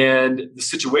 And the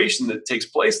situation that takes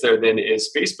place there then is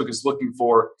Facebook is looking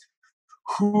for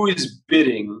who is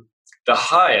bidding the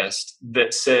highest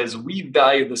that says we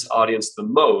value this audience the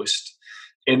most,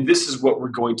 And this is what we're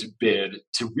going to bid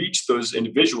to reach those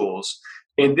individuals.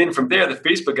 And then from there, the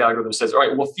Facebook algorithm says, all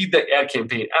right, we'll feed that ad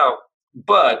campaign out,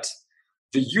 but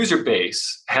the user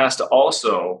base has to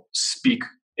also speak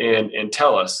and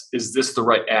tell us, is this the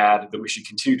right ad that we should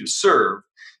continue to serve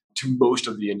to most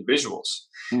of the individuals?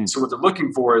 So what they're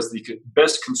looking for is the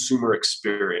best consumer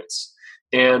experience.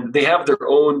 And they have their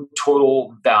own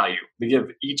total value. They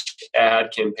give each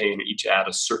ad campaign, each ad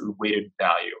a certain weighted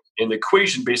value. And the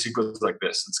equation basically goes like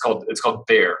this. It's called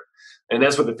BEAR. And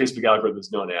that's what the Facebook algorithm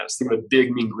is known as. Think of a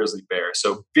big, mean, grizzly bear.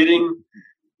 So bidding,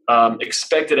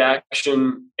 expected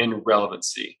action, and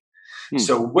relevancy.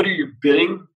 So what are you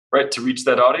bidding, right, to reach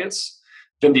that audience?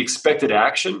 Then the expected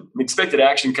action. The expected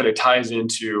action kind of ties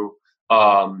into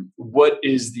what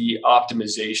is the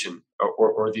optimization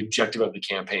or the objective of the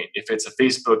campaign. If it's a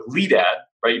Facebook lead ad,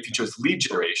 right, if you chose lead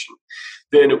generation,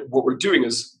 then what we're doing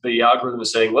is the algorithm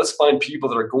is saying, let's find people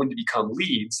that are going to become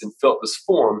leads and fill out this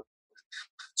form.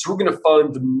 So we're going to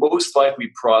find the most likely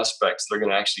prospects that are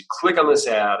going to actually click on this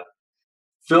ad,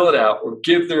 fill it out, or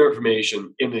give their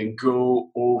information, and then go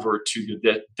over to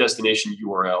the destination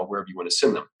URL, wherever you want to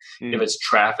send them. If it's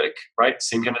traffic, right,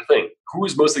 same kind of thing. Who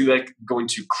is mostly going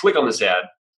to click on this ad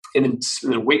and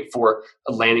then wait for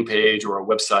a landing page or a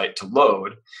website to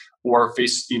load, or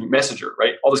Messenger,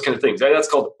 right? All those kind of things. That's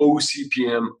called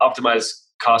OCPM, optimized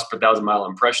cost per 1,000 mile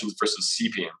impressions, versus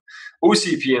CPM.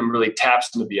 OCPM really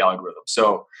taps into the algorithm.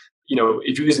 So,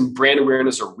 if you're using brand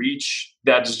awareness or reach,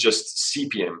 that is just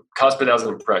CPM, cost per 1,000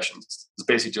 impressions. It's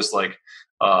basically just like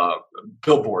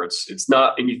billboards. It's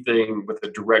not anything with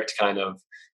a direct kind of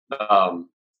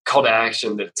call to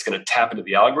action that's going to tap into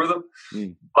the algorithm.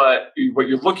 But what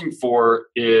you're looking for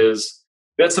is,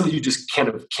 that's something you just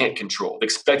can't control. The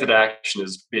expected action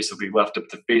is basically left up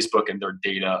to Facebook and their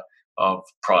data of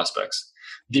prospects.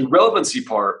 The relevancy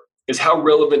part is how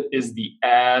relevant is the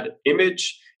ad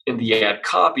image and the ad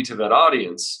copy to that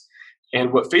audience.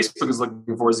 And what Facebook is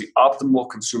looking for is the optimal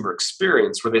consumer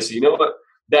experience, where they say, you know what,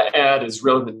 that ad is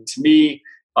relevant to me,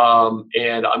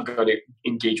 and I'm going to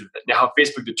engage with it. Now, how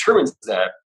Facebook determines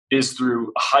that is through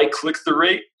a high click-through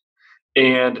rate,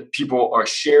 and people are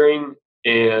sharing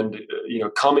and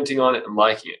commenting on it and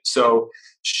liking it. So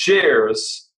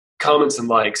shares, comments, and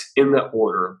likes in that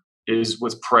order is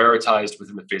what's prioritized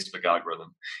within the Facebook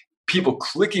algorithm. People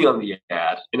clicking on the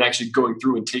ad and actually going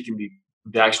through and taking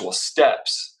the actual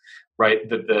steps, right,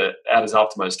 that the ad is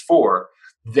optimized for,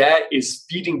 that is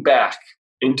feeding back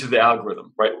into the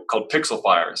algorithm, right, called pixel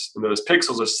fires. And those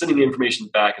pixels are sending the information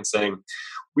back and saying,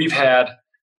 we've had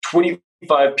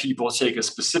 25 people take a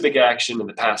specific action in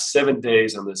the past 7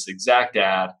 days on this exact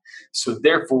ad. So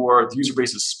therefore, the user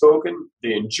base has spoken,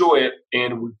 they enjoy it,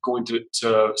 and we're going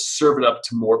to serve it up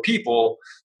to more people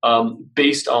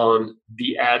based on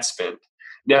the ad spend.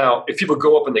 Now, if people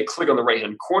go up and they click on the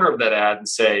right-hand corner of that ad and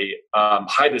say,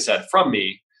 hide this ad from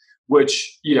me,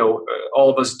 which, all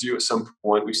of us do at some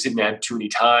point. We've seen an ad too many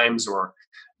times, or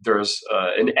there's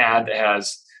an ad that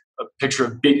has a picture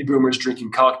of baby boomers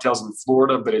drinking cocktails in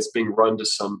Florida, but it's being run to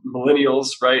some millennials,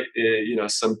 right?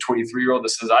 Some 23-year-old that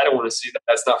says, I don't want to see that.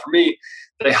 That's not for me.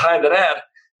 They hide that ad.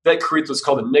 That creates what's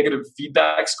called a negative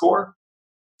feedback score.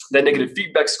 That negative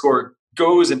feedback score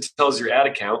goes and tells your ad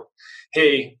account,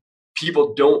 hey,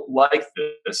 people don't like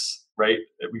this, right?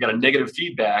 We got a negative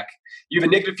feedback. You have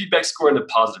a negative feedback score and a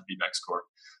positive feedback score.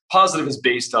 Positive is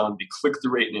based on the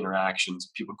click-through rate and interactions,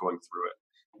 people going through it.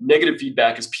 Negative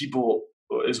feedback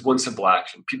is one simple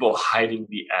action, people hiding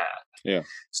the ad. Yeah.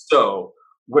 So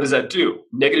what does that do?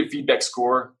 Negative feedback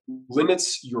score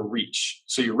limits your reach.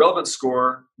 So your relevant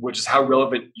score, which is how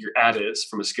relevant your ad is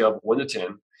from a scale of 1 to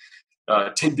 10,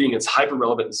 10 being it's hyper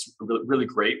relevant, it's really, really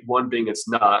great, 1 being it's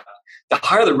not. The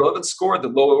higher the relevance score, the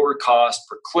lower cost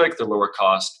per click, the lower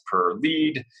cost per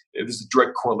lead. There's a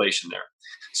direct correlation there.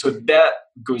 So that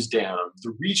goes down,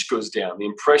 the reach goes down, the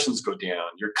impressions go down,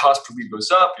 your cost per lead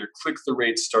goes up, your click-through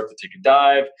rates start to take a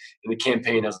dive, and the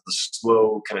campaign has the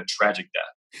slow kind of tragic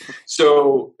death.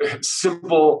 So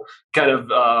simple kind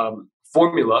of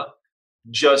formula.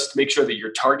 Just make sure that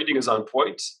your targeting is on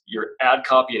point, your ad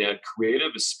copy and ad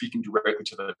creative is speaking directly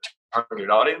to the targeted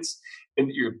audience, and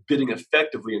that you're bidding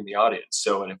effectively in the audience.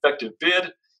 So an effective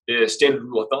bid, standard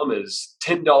rule of thumb, is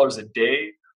 $10 a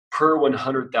day per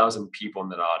 100,000 people in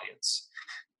that audience.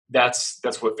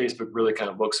 That's what Facebook really kind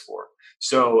of looks for.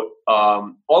 So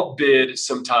I'll bid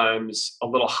sometimes a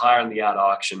little higher on the ad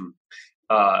auction,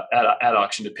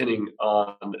 depending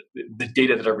on the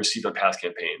data that I've received on past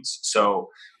campaigns. So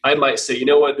I might say, you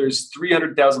know what, there's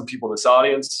 300,000 people in this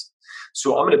audience,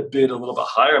 so I'm going to bid a little bit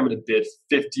higher. I'm going to bid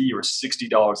 $50 or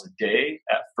 $60 a day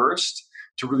at first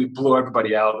to really blow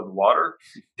everybody out of the water,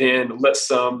 then let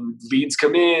some leads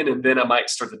come in, and then I might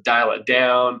start to dial it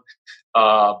down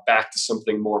back to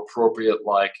something more appropriate,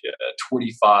 like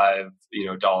 $25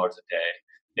 dollars a day,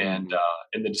 and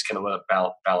then just kind of let it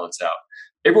balance out.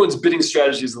 Everyone's bidding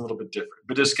strategy is a little bit different,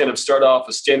 but just kind of start off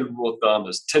a standard rule of thumb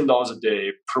is $10 a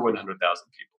day per 100,000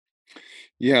 people.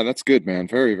 Yeah, that's good, man.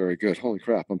 Very, very good. Holy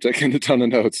crap. I'm taking a ton of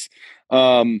notes.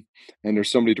 And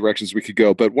there's so many directions we could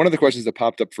go. But one of the questions that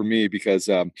popped up for me, because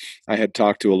I had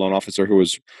talked to a loan officer who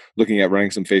was looking at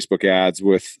running some Facebook ads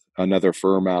with another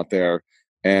firm out there.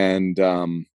 And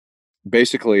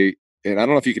basically, and I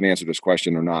don't know if you can answer this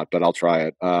question or not, but I'll try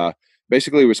it.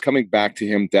 Basically, it was coming back to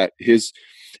him that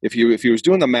if he was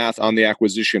doing the math on the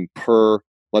acquisition per,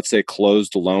 let's say,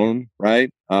 closed loan, right,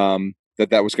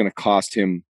 that was going to cost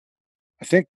him, I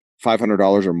think,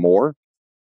 $500 or more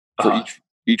for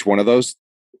each one of those.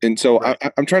 And so right.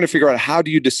 I'm trying to figure out, how do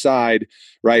you decide,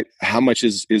 right, how much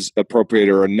is appropriate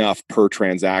or enough per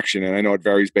transaction? And I know it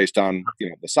varies based on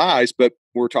the size, but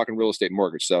we're talking real estate and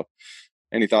mortgage. So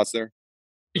any thoughts there?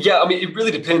 Yeah, I mean, it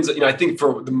really depends. I think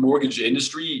for the mortgage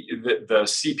industry, the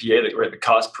CPA, right, the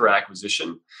cost per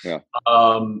acquisition,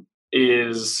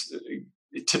 is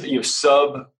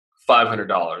sub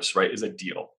 $500, right, is a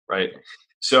deal, right?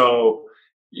 So,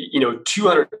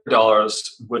 $200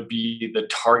 would be the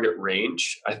target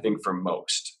range, I think, for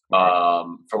most,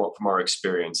 from our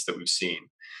experience that we've seen.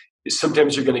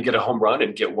 Sometimes you're going to get a home run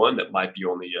and get one that might be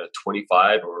only a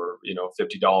 $25 or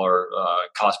 $50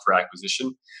 cost per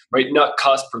acquisition, right? Not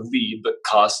cost per lead, but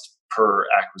cost per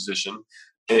acquisition.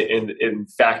 And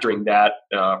factoring that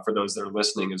for those that are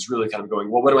listening is really kind of going,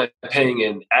 well, what am I paying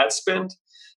in ad spend?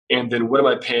 And then what am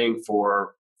I paying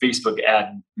for Facebook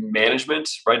ad management,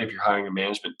 right? If you're hiring a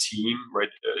management team, right,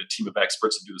 a team of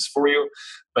experts to do this for you.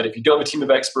 But if you don't have a team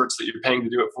of experts that you're paying to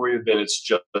do it for you, then it's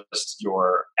just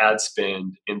your ad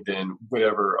spend and then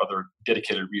whatever other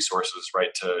dedicated resources,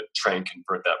 right, to try and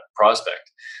convert that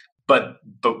prospect. But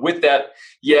with that,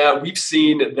 yeah, we've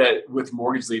seen that with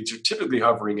mortgage leads, you're typically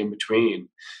hovering in between,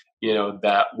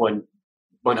 that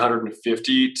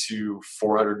 150 to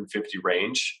 450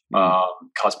 range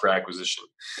cost per acquisition.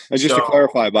 And just to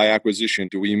clarify, by acquisition,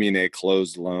 do we mean a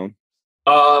closed loan?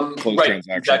 Closed right,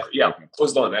 transaction. Exactly. Yeah, okay.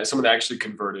 Closed loan. Someone actually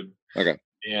converted. Okay.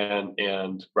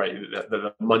 And right,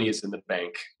 the money is in the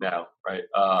bank now, right?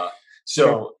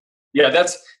 So yeah,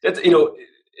 that's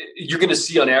you're going to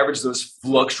see on average those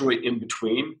fluctuate in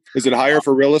between. Is it higher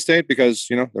for real estate because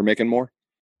they're making more?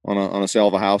 On a sale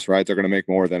of a house, right? They're going to make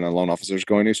more than a loan officer is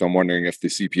going to. So I'm wondering if the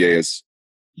CPA is.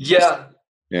 Yeah.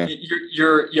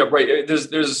 You're right. There's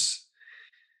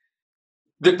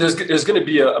going to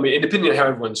be and depending on how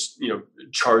everyone's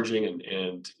charging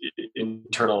and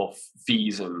internal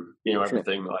fees and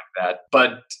everything like that.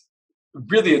 But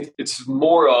really, it's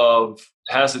more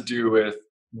has to do with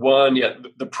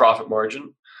the profit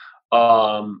margin.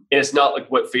 And it's not like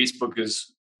what Facebook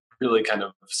is really kind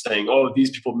of saying, oh,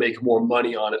 these people make more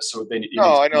money on it, so they need.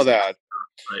 No, I know that.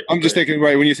 Right. I'm just thinking,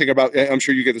 right, when you think about, I'm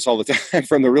sure you get this all the time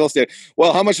from the real estate.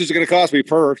 Well, how much is it going to cost me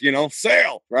per,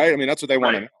 sale, right? I mean, that's what they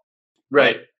want to know.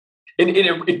 Right. And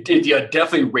it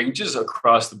definitely ranges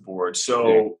across the board.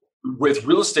 So with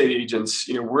real estate agents,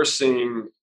 we're seeing,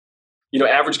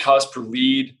 average cost per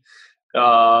lead.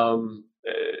 Sometimes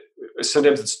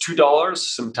it's $2,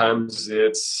 sometimes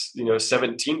it's,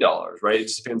 $17, right? It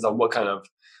just depends on what kind of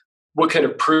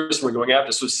person we're going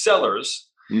after. So sellers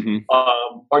are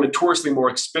notoriously more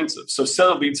expensive. So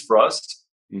seller leads for us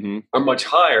are much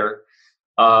higher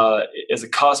as a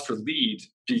cost per lead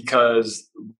because,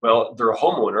 well, they're a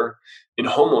homeowner, and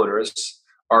homeowners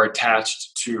are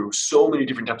attached to so many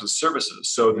different types of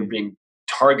services. So they're being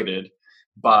targeted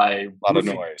by a lot of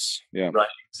noise. Yeah, right.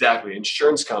 Exactly.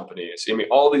 Insurance companies. I mean,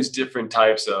 all these different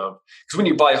types of, because when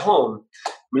you buy a home,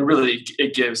 really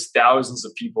it gives thousands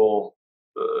of people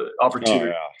opportunity. Oh,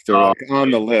 yeah. They're like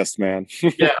on the list, man.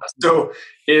 Yeah. So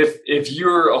if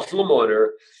you're a homeowner,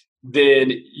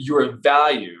 then your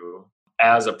value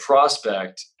as a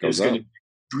prospect is going to be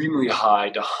extremely high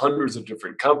to hundreds of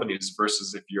different companies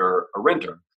versus if you're a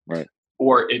renter. Right.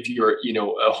 Or if you're,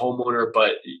 a homeowner,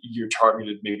 but you're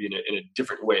targeted maybe in a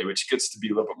different way, which gets to be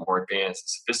a little bit more advanced and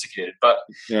sophisticated. But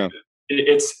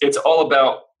it's all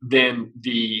about then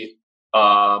the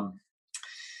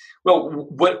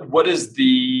what is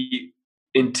the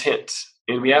intent?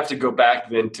 And we have to go back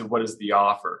then to what is the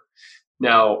offer.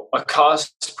 Now, a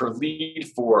cost per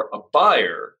lead for a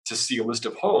buyer to see a list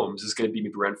of homes is going to be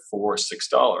maybe around $4 or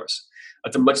 $6.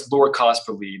 That's a much lower cost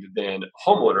per lead than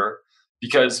homeowner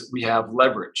because we have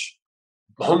leverage.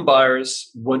 Home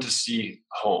buyers want to see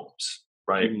homes,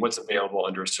 right? What's available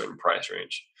under a certain price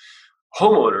range.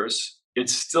 Homeowners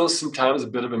it's still sometimes a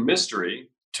bit of a mystery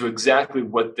to exactly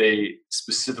what they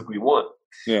specifically want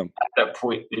at that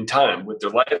point in time with their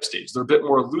life stage. They're a bit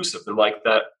more elusive. They're like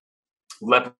that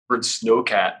leopard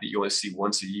snowcat that you only see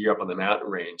once a year up on the mountain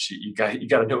range. You got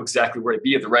to know exactly where to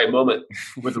be at the right moment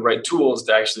with the right tools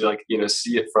to actually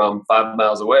see it from 5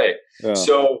 miles away. Yeah.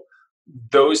 So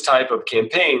those type of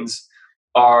campaigns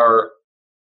are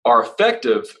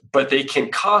effective, but they can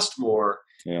cost more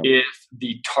if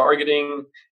the targeting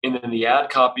and then the ad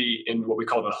copy and what we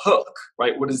call the hook,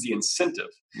 right? What is the incentive?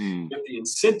 If the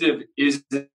incentive is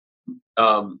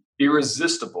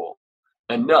irresistible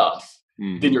enough,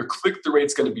 then your click-through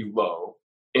rate's going to be low.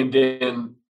 And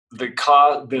then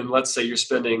then let's say you're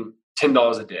spending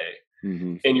 $10 a day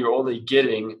and you're only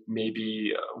getting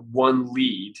maybe one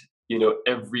lead,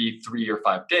 every 3 or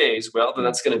 5 days. Well, then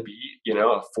that's going to be, a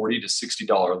 $40 to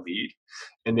 $60 lead.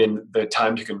 And then the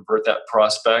time to convert that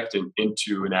prospect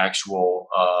into an actual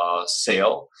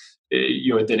sale,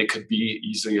 then it could be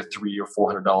easily a $300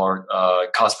 or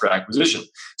 $400 cost per acquisition.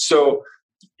 So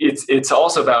it's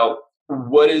also about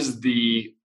what is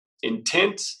the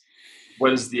intent,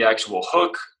 what is the actual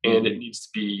hook, and it needs to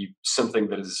be something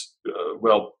that is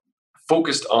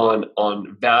focused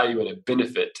on value and a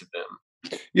benefit to them.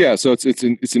 Yeah, so it's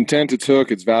intent, it's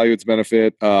hook, it's value, it's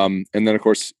benefit, and then of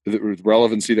course the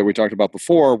relevancy that we talked about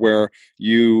before, where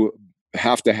you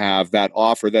have to have that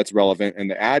offer that's relevant, and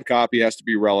the ad copy has to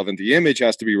be relevant, the image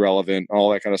has to be relevant,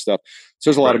 all that kind of stuff. So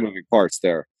there's a lot of moving parts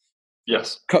there.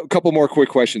 Yes. Couple more quick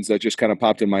questions that just kind of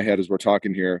popped in my head as we're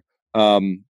talking here.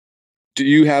 Do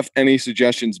you have any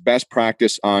suggestions, best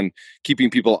practice on keeping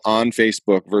people on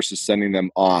Facebook versus sending them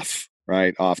off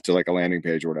to like a landing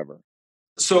page or whatever?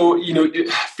 So,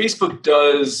 Facebook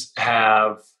does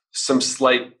have some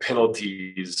slight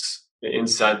penalties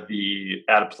inside the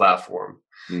ad platform.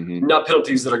 Not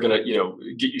penalties that are going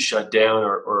to, get you shut down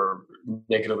or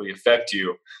negatively affect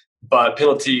you, but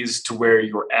penalties to where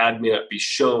your ad may not be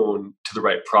shown to the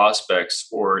right prospects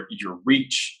or your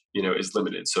reach, is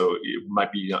limited. So it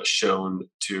might be not shown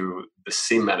to the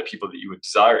same amount of people that you would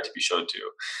desire it to be shown to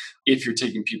if you're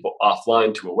taking people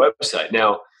offline to a website.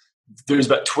 Now, there's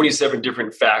about 27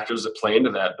 different factors that play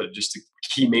into that, but just the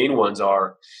key main ones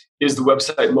is the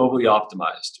website mobilely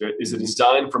optimized? Is it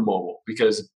designed for mobile?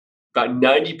 Because about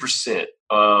 90%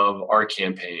 of our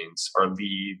campaigns, our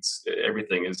leads,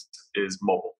 everything is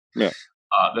mobile. Yeah.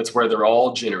 That's where they're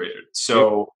all generated.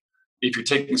 So if you're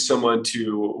taking someone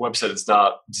to a website that's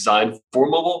not designed for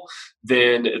mobile,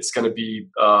 then it's going to be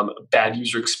a bad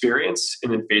user experience.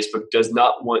 And then Facebook does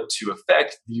not want to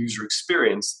affect the user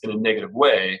experience in a negative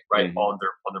way, right, on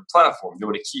their platform. They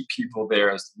want to keep people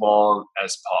there as long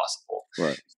as possible.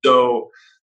 Right. So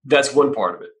that's one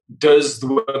part of it. Does the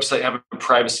website have a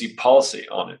privacy policy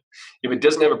on it? If it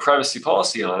doesn't have a privacy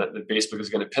policy on it, then Facebook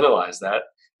is going to penalize that.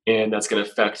 And that's going to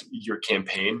affect your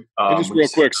campaign. And just real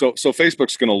quick, so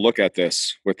Facebook's going to look at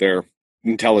this with their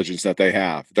intelligence that they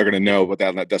have. They're going to know what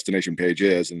that destination page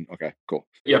is. And okay, cool.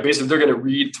 Yeah, basically they're going to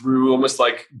read through almost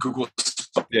like Google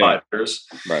spiders.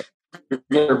 Right. You're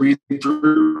going to read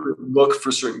through, look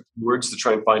for certain words to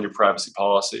try and find your privacy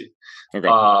policy. Okay.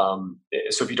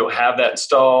 So if you don't have that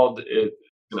installed, it's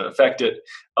going to affect it.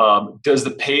 Does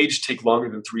the page take longer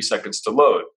than 3 seconds to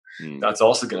load? That's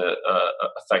also going to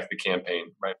affect the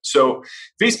campaign, right? So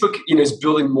Facebook, is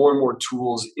building more and more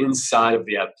tools inside of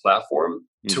the ad platform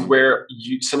to where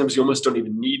sometimes you almost don't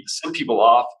even need to send people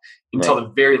off until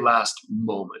the very last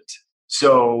moment.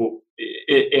 So,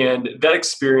 and that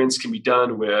experience can be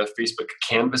done with Facebook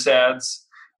Canvas ads,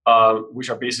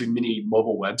 which are basically mini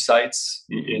mobile websites,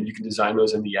 and you can design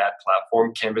those in the ad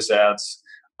platform. Canvas ads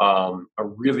a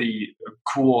really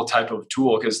cool type of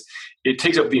tool because it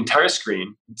takes up the entire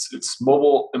screen. It's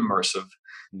mobile immersive.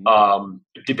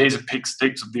 It basically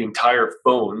takes up the entire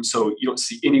phone, so you don't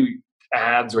see any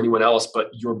ads or anyone else but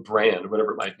your brand,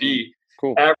 whatever it might be.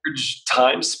 Cool. Average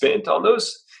time spent on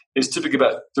those is typically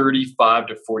about 35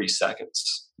 to 40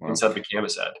 seconds inside of a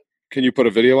Canvas ad. Can you put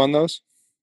a video on those?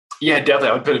 Yeah, definitely.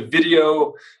 I would put a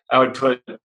video. I would put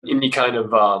any kind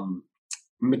of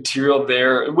material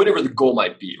there, and whatever the goal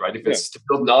might be, right? If it's to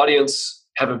build an audience,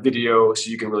 have a video so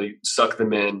you can really suck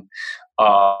them in.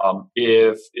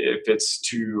 If it's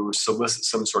to solicit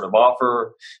some sort of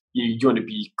offer, you want to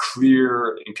be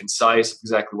clear and concise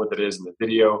exactly what that is in the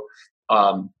video.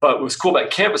 But what's cool about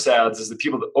Canvas ads is the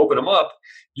people that open them up,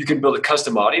 you can build a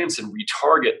custom audience and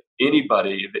retarget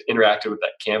anybody that interacted with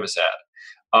that Canvas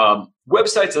ad.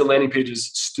 Websites and landing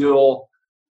pages still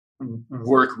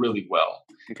work really well.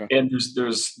 Okay. And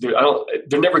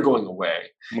they're never going away.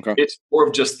 Okay. It's more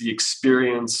of just the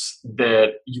experience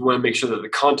that you want to make sure that the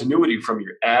continuity from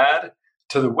your ad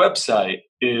to the website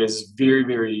is very,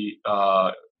 very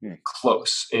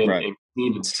close and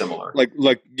clean and similar. Like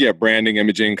branding,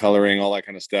 imaging, coloring, all that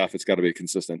kind of stuff. It's got to be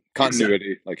consistent.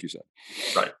 Continuity, like you said.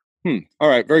 Right. All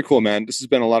right. Very cool, man. This has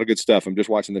been a lot of good stuff. I'm just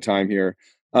watching the time here.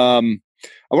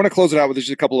 I want to close it out with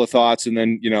just a couple of thoughts, and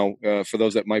then, for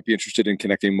those that might be interested in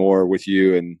connecting more with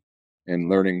you and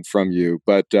learning from you.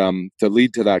 But to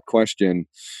lead to that question,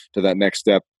 to that next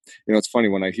step, it's funny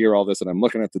when I hear all this and I'm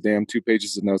looking at the damn 2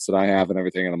 pages of notes that I have and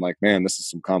everything, and I'm like, man, this is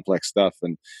some complex stuff,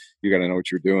 and you got to know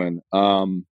what you're doing.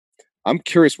 I'm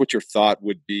curious what your thought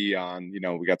would be on,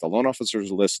 we got the loan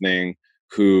officers listening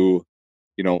who,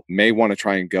 may want to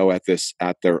try and go at this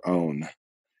at their own.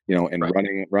 And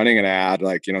running an ad,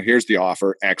 like, here's the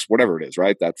offer X, whatever it is,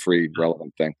 right? That free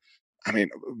relevant thing. I mean,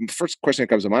 first question that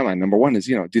comes to my mind, number one is,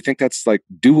 do you think that's like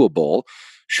doable?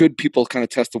 Should people kind of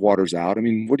test the waters out? I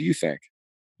mean, what do you think?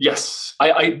 Yes.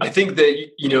 I think that,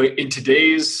 in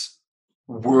today's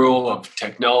world of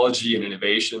technology and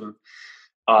innovation,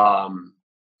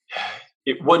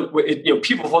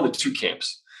 people fall into 2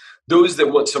 camps. Those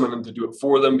that want someone to do it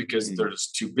for them because they're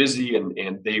just too busy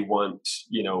and they want,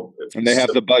 and they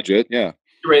have the budget. Yeah.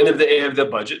 Right. And they have the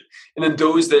budget. And then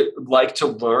those that like to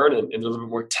learn and they're a little bit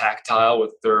more tactile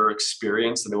with their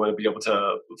experience and they want to be able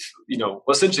to,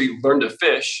 essentially learn to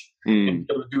fish and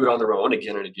be able to do it on their own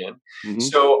again and again. Mm-hmm.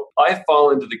 So I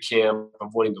fall into the camp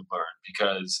of wanting to learn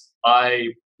because I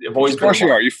have always been. Of course you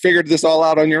are. You figured this all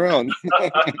out on your own.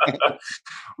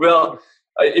 Well,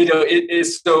 it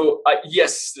is so.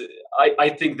 Yes, I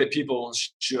think that people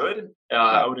should.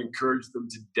 I would encourage them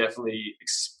to definitely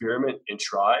experiment and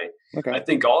try. Okay. I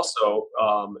think also,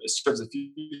 it serves a few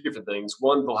different things.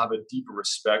 One, they'll have a deeper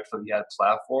respect for the ad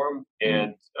platform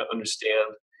and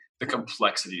understand the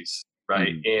complexities,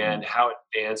 right, and how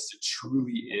advanced it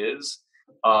truly is.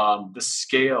 The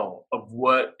scale of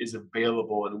what is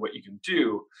available and what you can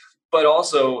do, but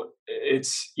also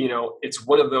it's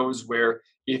one of those where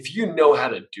if you know how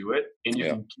to do it and you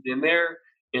can get in there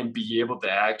and be able to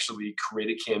actually create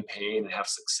a campaign and have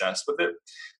success with it,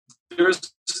 there's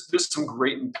some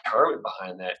great empowerment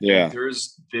behind that. Yeah. And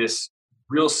there's this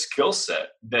real skill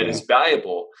set that is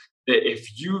valuable that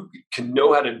if you can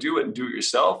know how to do it and do it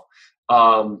yourself,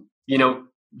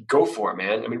 go for it,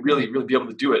 man. I mean, really, really be able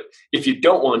to do it. If you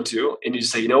don't want to, and you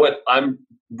just say, you know what, I'm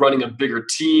running a bigger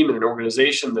team and an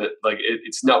organization that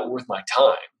it's not worth my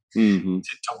time to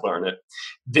learn it,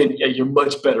 then you're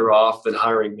much better off than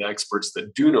hiring the experts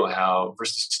that do know how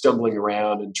versus stumbling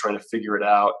around and trying to figure it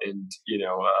out. And,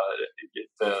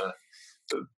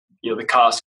 the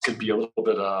cost could be a little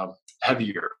bit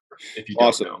heavier if you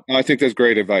don't know. I think that's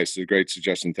great advice. A great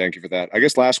suggestion. Thank you for that. I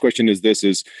guess last question is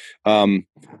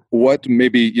what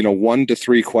maybe, 1 to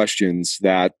 3 questions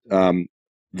that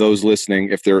those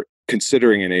listening, if they're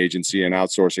considering an agency and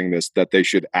outsourcing this, that they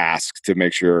should ask to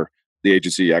make sure the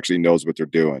agency actually knows what they're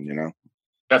doing,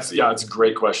 That's a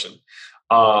great question.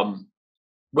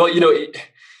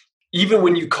 Even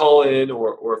when you call in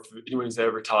or if anyone's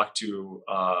ever talked to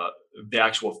the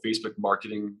actual Facebook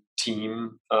marketing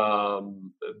team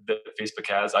that Facebook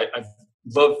has, I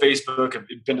love Facebook. I've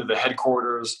been to the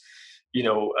headquarters,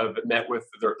 I've met with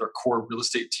their core real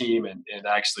estate team and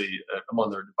actually I'm on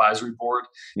their advisory board.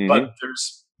 But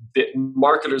there's the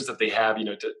marketers that they have, to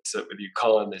if you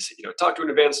call in, they say, talk to an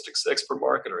advanced expert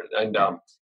marketer. And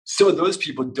some of those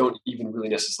people don't even really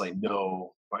necessarily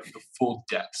know the full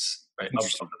depths of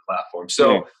the platform.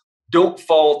 So don't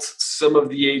fault some of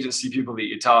the agency people that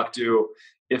you talk to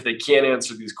if they can't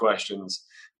answer these questions.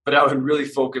 But I would really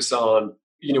focus on,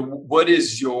 what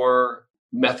is your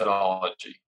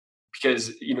methodology?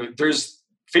 Because,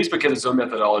 Facebook has its own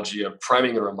methodology of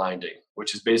priming and reminding,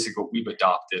 which is basically what we've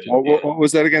adopted. What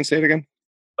was that again? Say it again.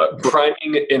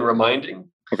 Priming and reminding.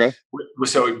 Okay.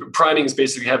 So priming is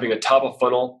basically having a top of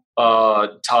funnel,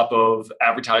 top of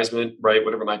advertisement, right?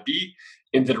 Whatever it might be.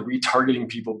 And then retargeting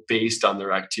people based on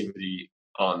their activity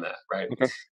on that, right?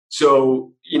 Okay.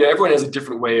 So, everyone has a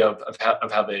different way of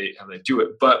how they do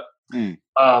it, but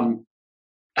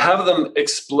have them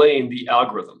explain the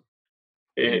algorithm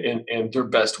in their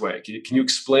best way. Can you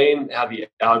explain how the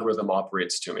algorithm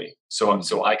operates to me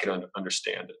so I can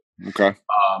understand it? Okay.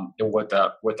 And what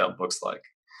that looks like.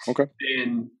 Okay.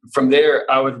 And from there,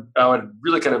 I would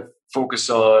really kind of focus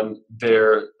on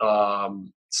their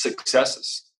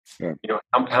successes. Yeah.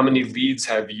 How many leads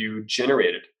have you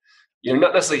generated?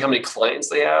 Not necessarily how many clients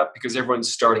they have, because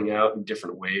everyone's starting out in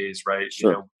different ways, right?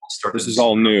 Sure. This is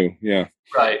all new. Yeah.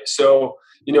 Right. So,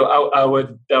 I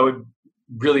would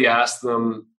really ask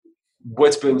them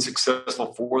what's been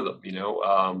successful for them.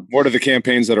 What are the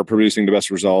campaigns that are producing the best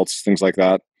results? Things like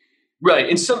that. Right.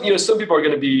 And some people are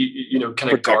going to be,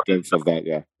 kind of protective of that.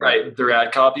 Yeah. Right. Their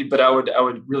ad copy, but I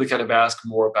would really kind of ask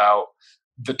more about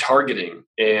the targeting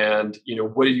and,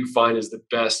 what do you find is the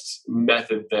best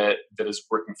method that is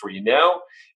working for you now?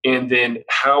 And then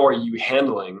how are you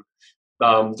handling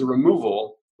the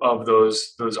removal of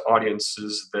those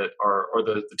audiences that are, or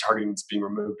the targeting that's being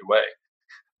removed away?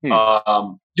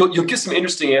 You'll get some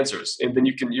interesting answers, and then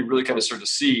you really kind of start to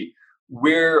see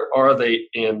where are they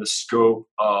in the scope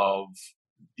of,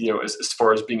 as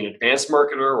far as being an advanced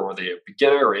marketer, or are they a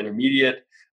beginner or intermediate,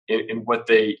 and what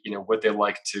they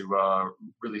like to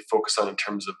really focus on in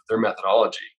terms of their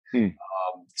methodology.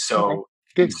 So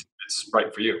it's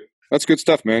right for you. That's good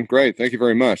stuff, man. Great. Thank you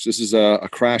very much. This is a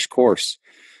crash course.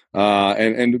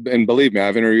 And believe me,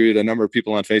 I've interviewed a number of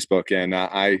people on Facebook, and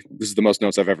this is the most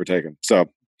notes I've ever taken.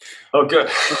 So, oh, good.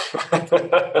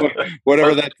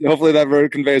 Whatever that. Hopefully, that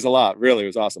word conveys a lot. Really, it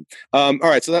was awesome. All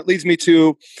right, so that leads me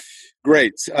to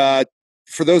great.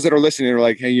 For those that are listening, are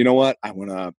like, hey, you know what? I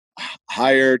want to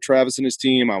hire Travis and his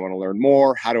team. I want to learn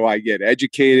more. How do I get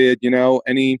educated?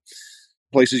 Any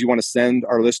places you want to send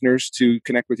our listeners to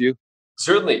connect with you?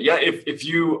 Certainly. Yeah. If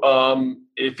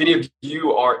any of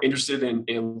you are interested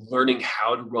in learning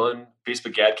how to run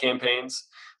Facebook ad campaigns,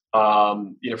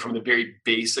 from the very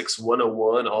basics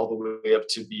 101 all the way up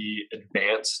to the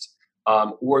advanced,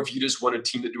 or if you just want a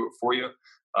team to do it for you,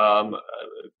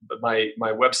 my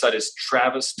website is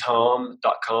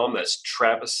travistom.com. That's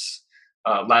Travis.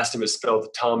 Last name is spelled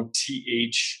Tom,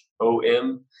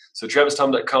 Thom. So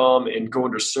travistom.com, and go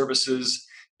under services,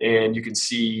 and you can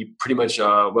see pretty much,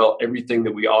 everything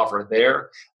that we offer there.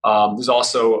 There's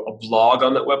also a blog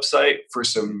on that website for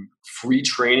some free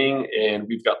training, and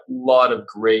we've got a lot of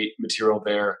great material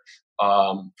there.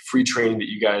 Free training that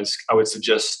you guys, I would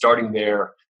suggest starting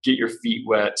there, get your feet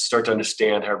wet, start to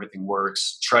understand how everything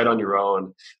works, try it on your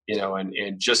own,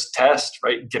 and just test,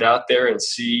 right? Get out there and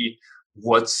see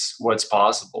what's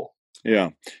possible.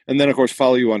 Yeah. And then of course,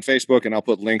 follow you on Facebook, and I'll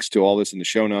put links to all this in the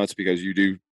show notes, because you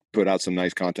do put out some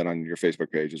nice content on your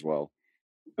Facebook page as well.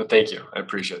 Well, thank you. I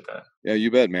appreciate that. Yeah, you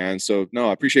bet, man. So no,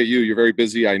 I appreciate you. You're very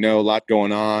busy. I know a lot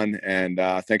going on, and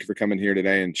thank you for coming here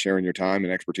today and sharing your time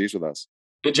and expertise with us.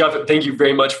 Hey, Jeff, thank you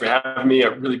very much for having me. I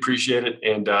really appreciate it,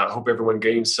 and hope everyone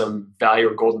gained some value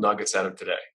or golden nuggets out of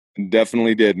today.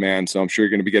 Definitely did, man. So I'm sure you're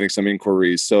going to be getting some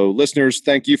inquiries. So listeners,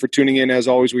 thank you for tuning in. As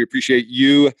always, we appreciate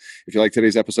you. If you like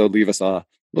today's episode, leave us a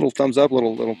little thumbs up,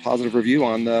 little positive review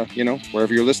on the,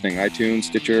 wherever you're listening, iTunes,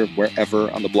 Stitcher, wherever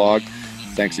on the blog.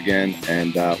 Thanks again,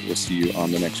 and we'll see you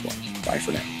on the next one. Bye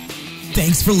for now.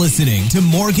 Thanks for listening to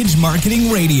Mortgage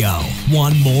Marketing Radio.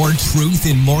 Want more truth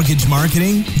in mortgage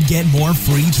marketing? Get more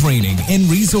free training and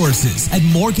resources at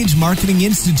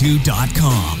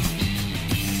mortgagemarketinginstitute.com.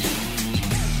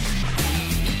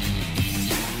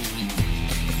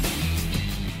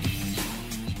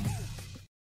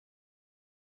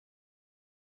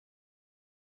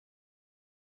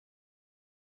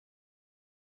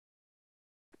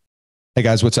 Hey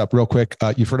guys, what's up? Real quick,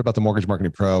 you've heard about the Mortgage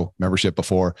Marketing Pro membership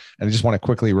before, and I just want to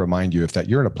quickly remind you, if that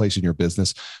you're in a place in your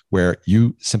business where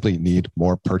you simply need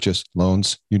more purchase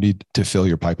loans, you need to fill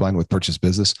your pipeline with purchase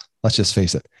business. Let's just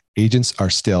face it, agents are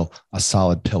still a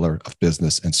solid pillar of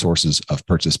business and sources of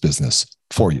purchase business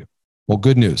for you. Well,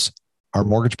 good news. Our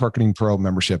Mortgage Marketing Pro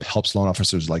membership helps loan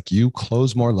officers like you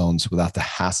close more loans without the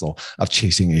hassle of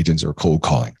chasing agents or cold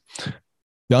calling.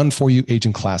 Done for you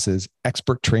agent classes,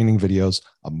 expert training videos,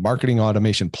 a marketing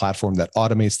automation platform that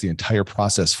automates the entire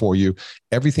process for you,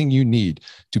 everything you need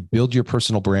to build your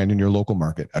personal brand in your local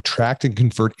market, attract and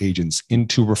convert agents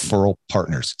into referral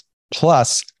partners.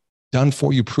 Plus, done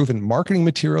for you proven marketing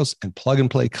materials and plug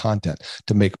and play content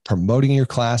to make promoting your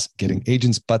class, getting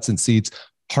agents' butts in seats,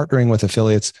 partnering with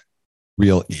affiliates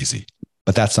real easy.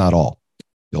 But that's not all.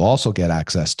 You'll also get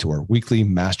access to our weekly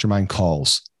mastermind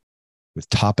calls with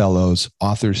top LOs,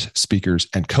 authors, speakers,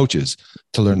 and coaches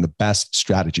to learn the best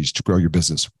strategies to grow your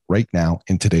business right now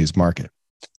in today's market.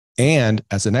 And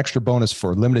as an extra bonus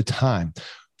for a limited time,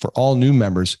 for all new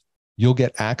members, you'll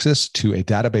get access to a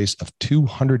database of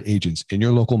 200 agents in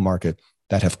your local market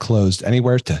that have closed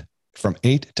anywhere from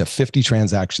 8 to 50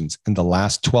 transactions in the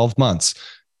last 12 months.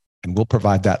 And we'll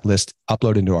provide that list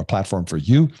uploaded into our platform for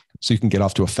you so you can get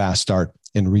off to a fast start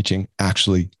in reaching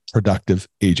actually productive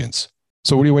agents.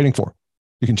 So what are you waiting for?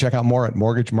 You can check out more at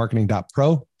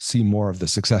mortgagemarketing.pro, see more of the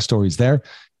success stories there.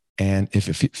 And if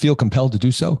you feel compelled to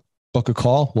do so, book a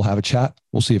call. We'll have a chat.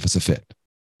 We'll see if it's a fit.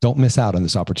 Don't miss out on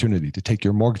this opportunity to take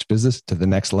your mortgage business to the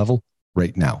next level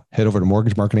right now. Head over to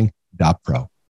mortgagemarketing.pro.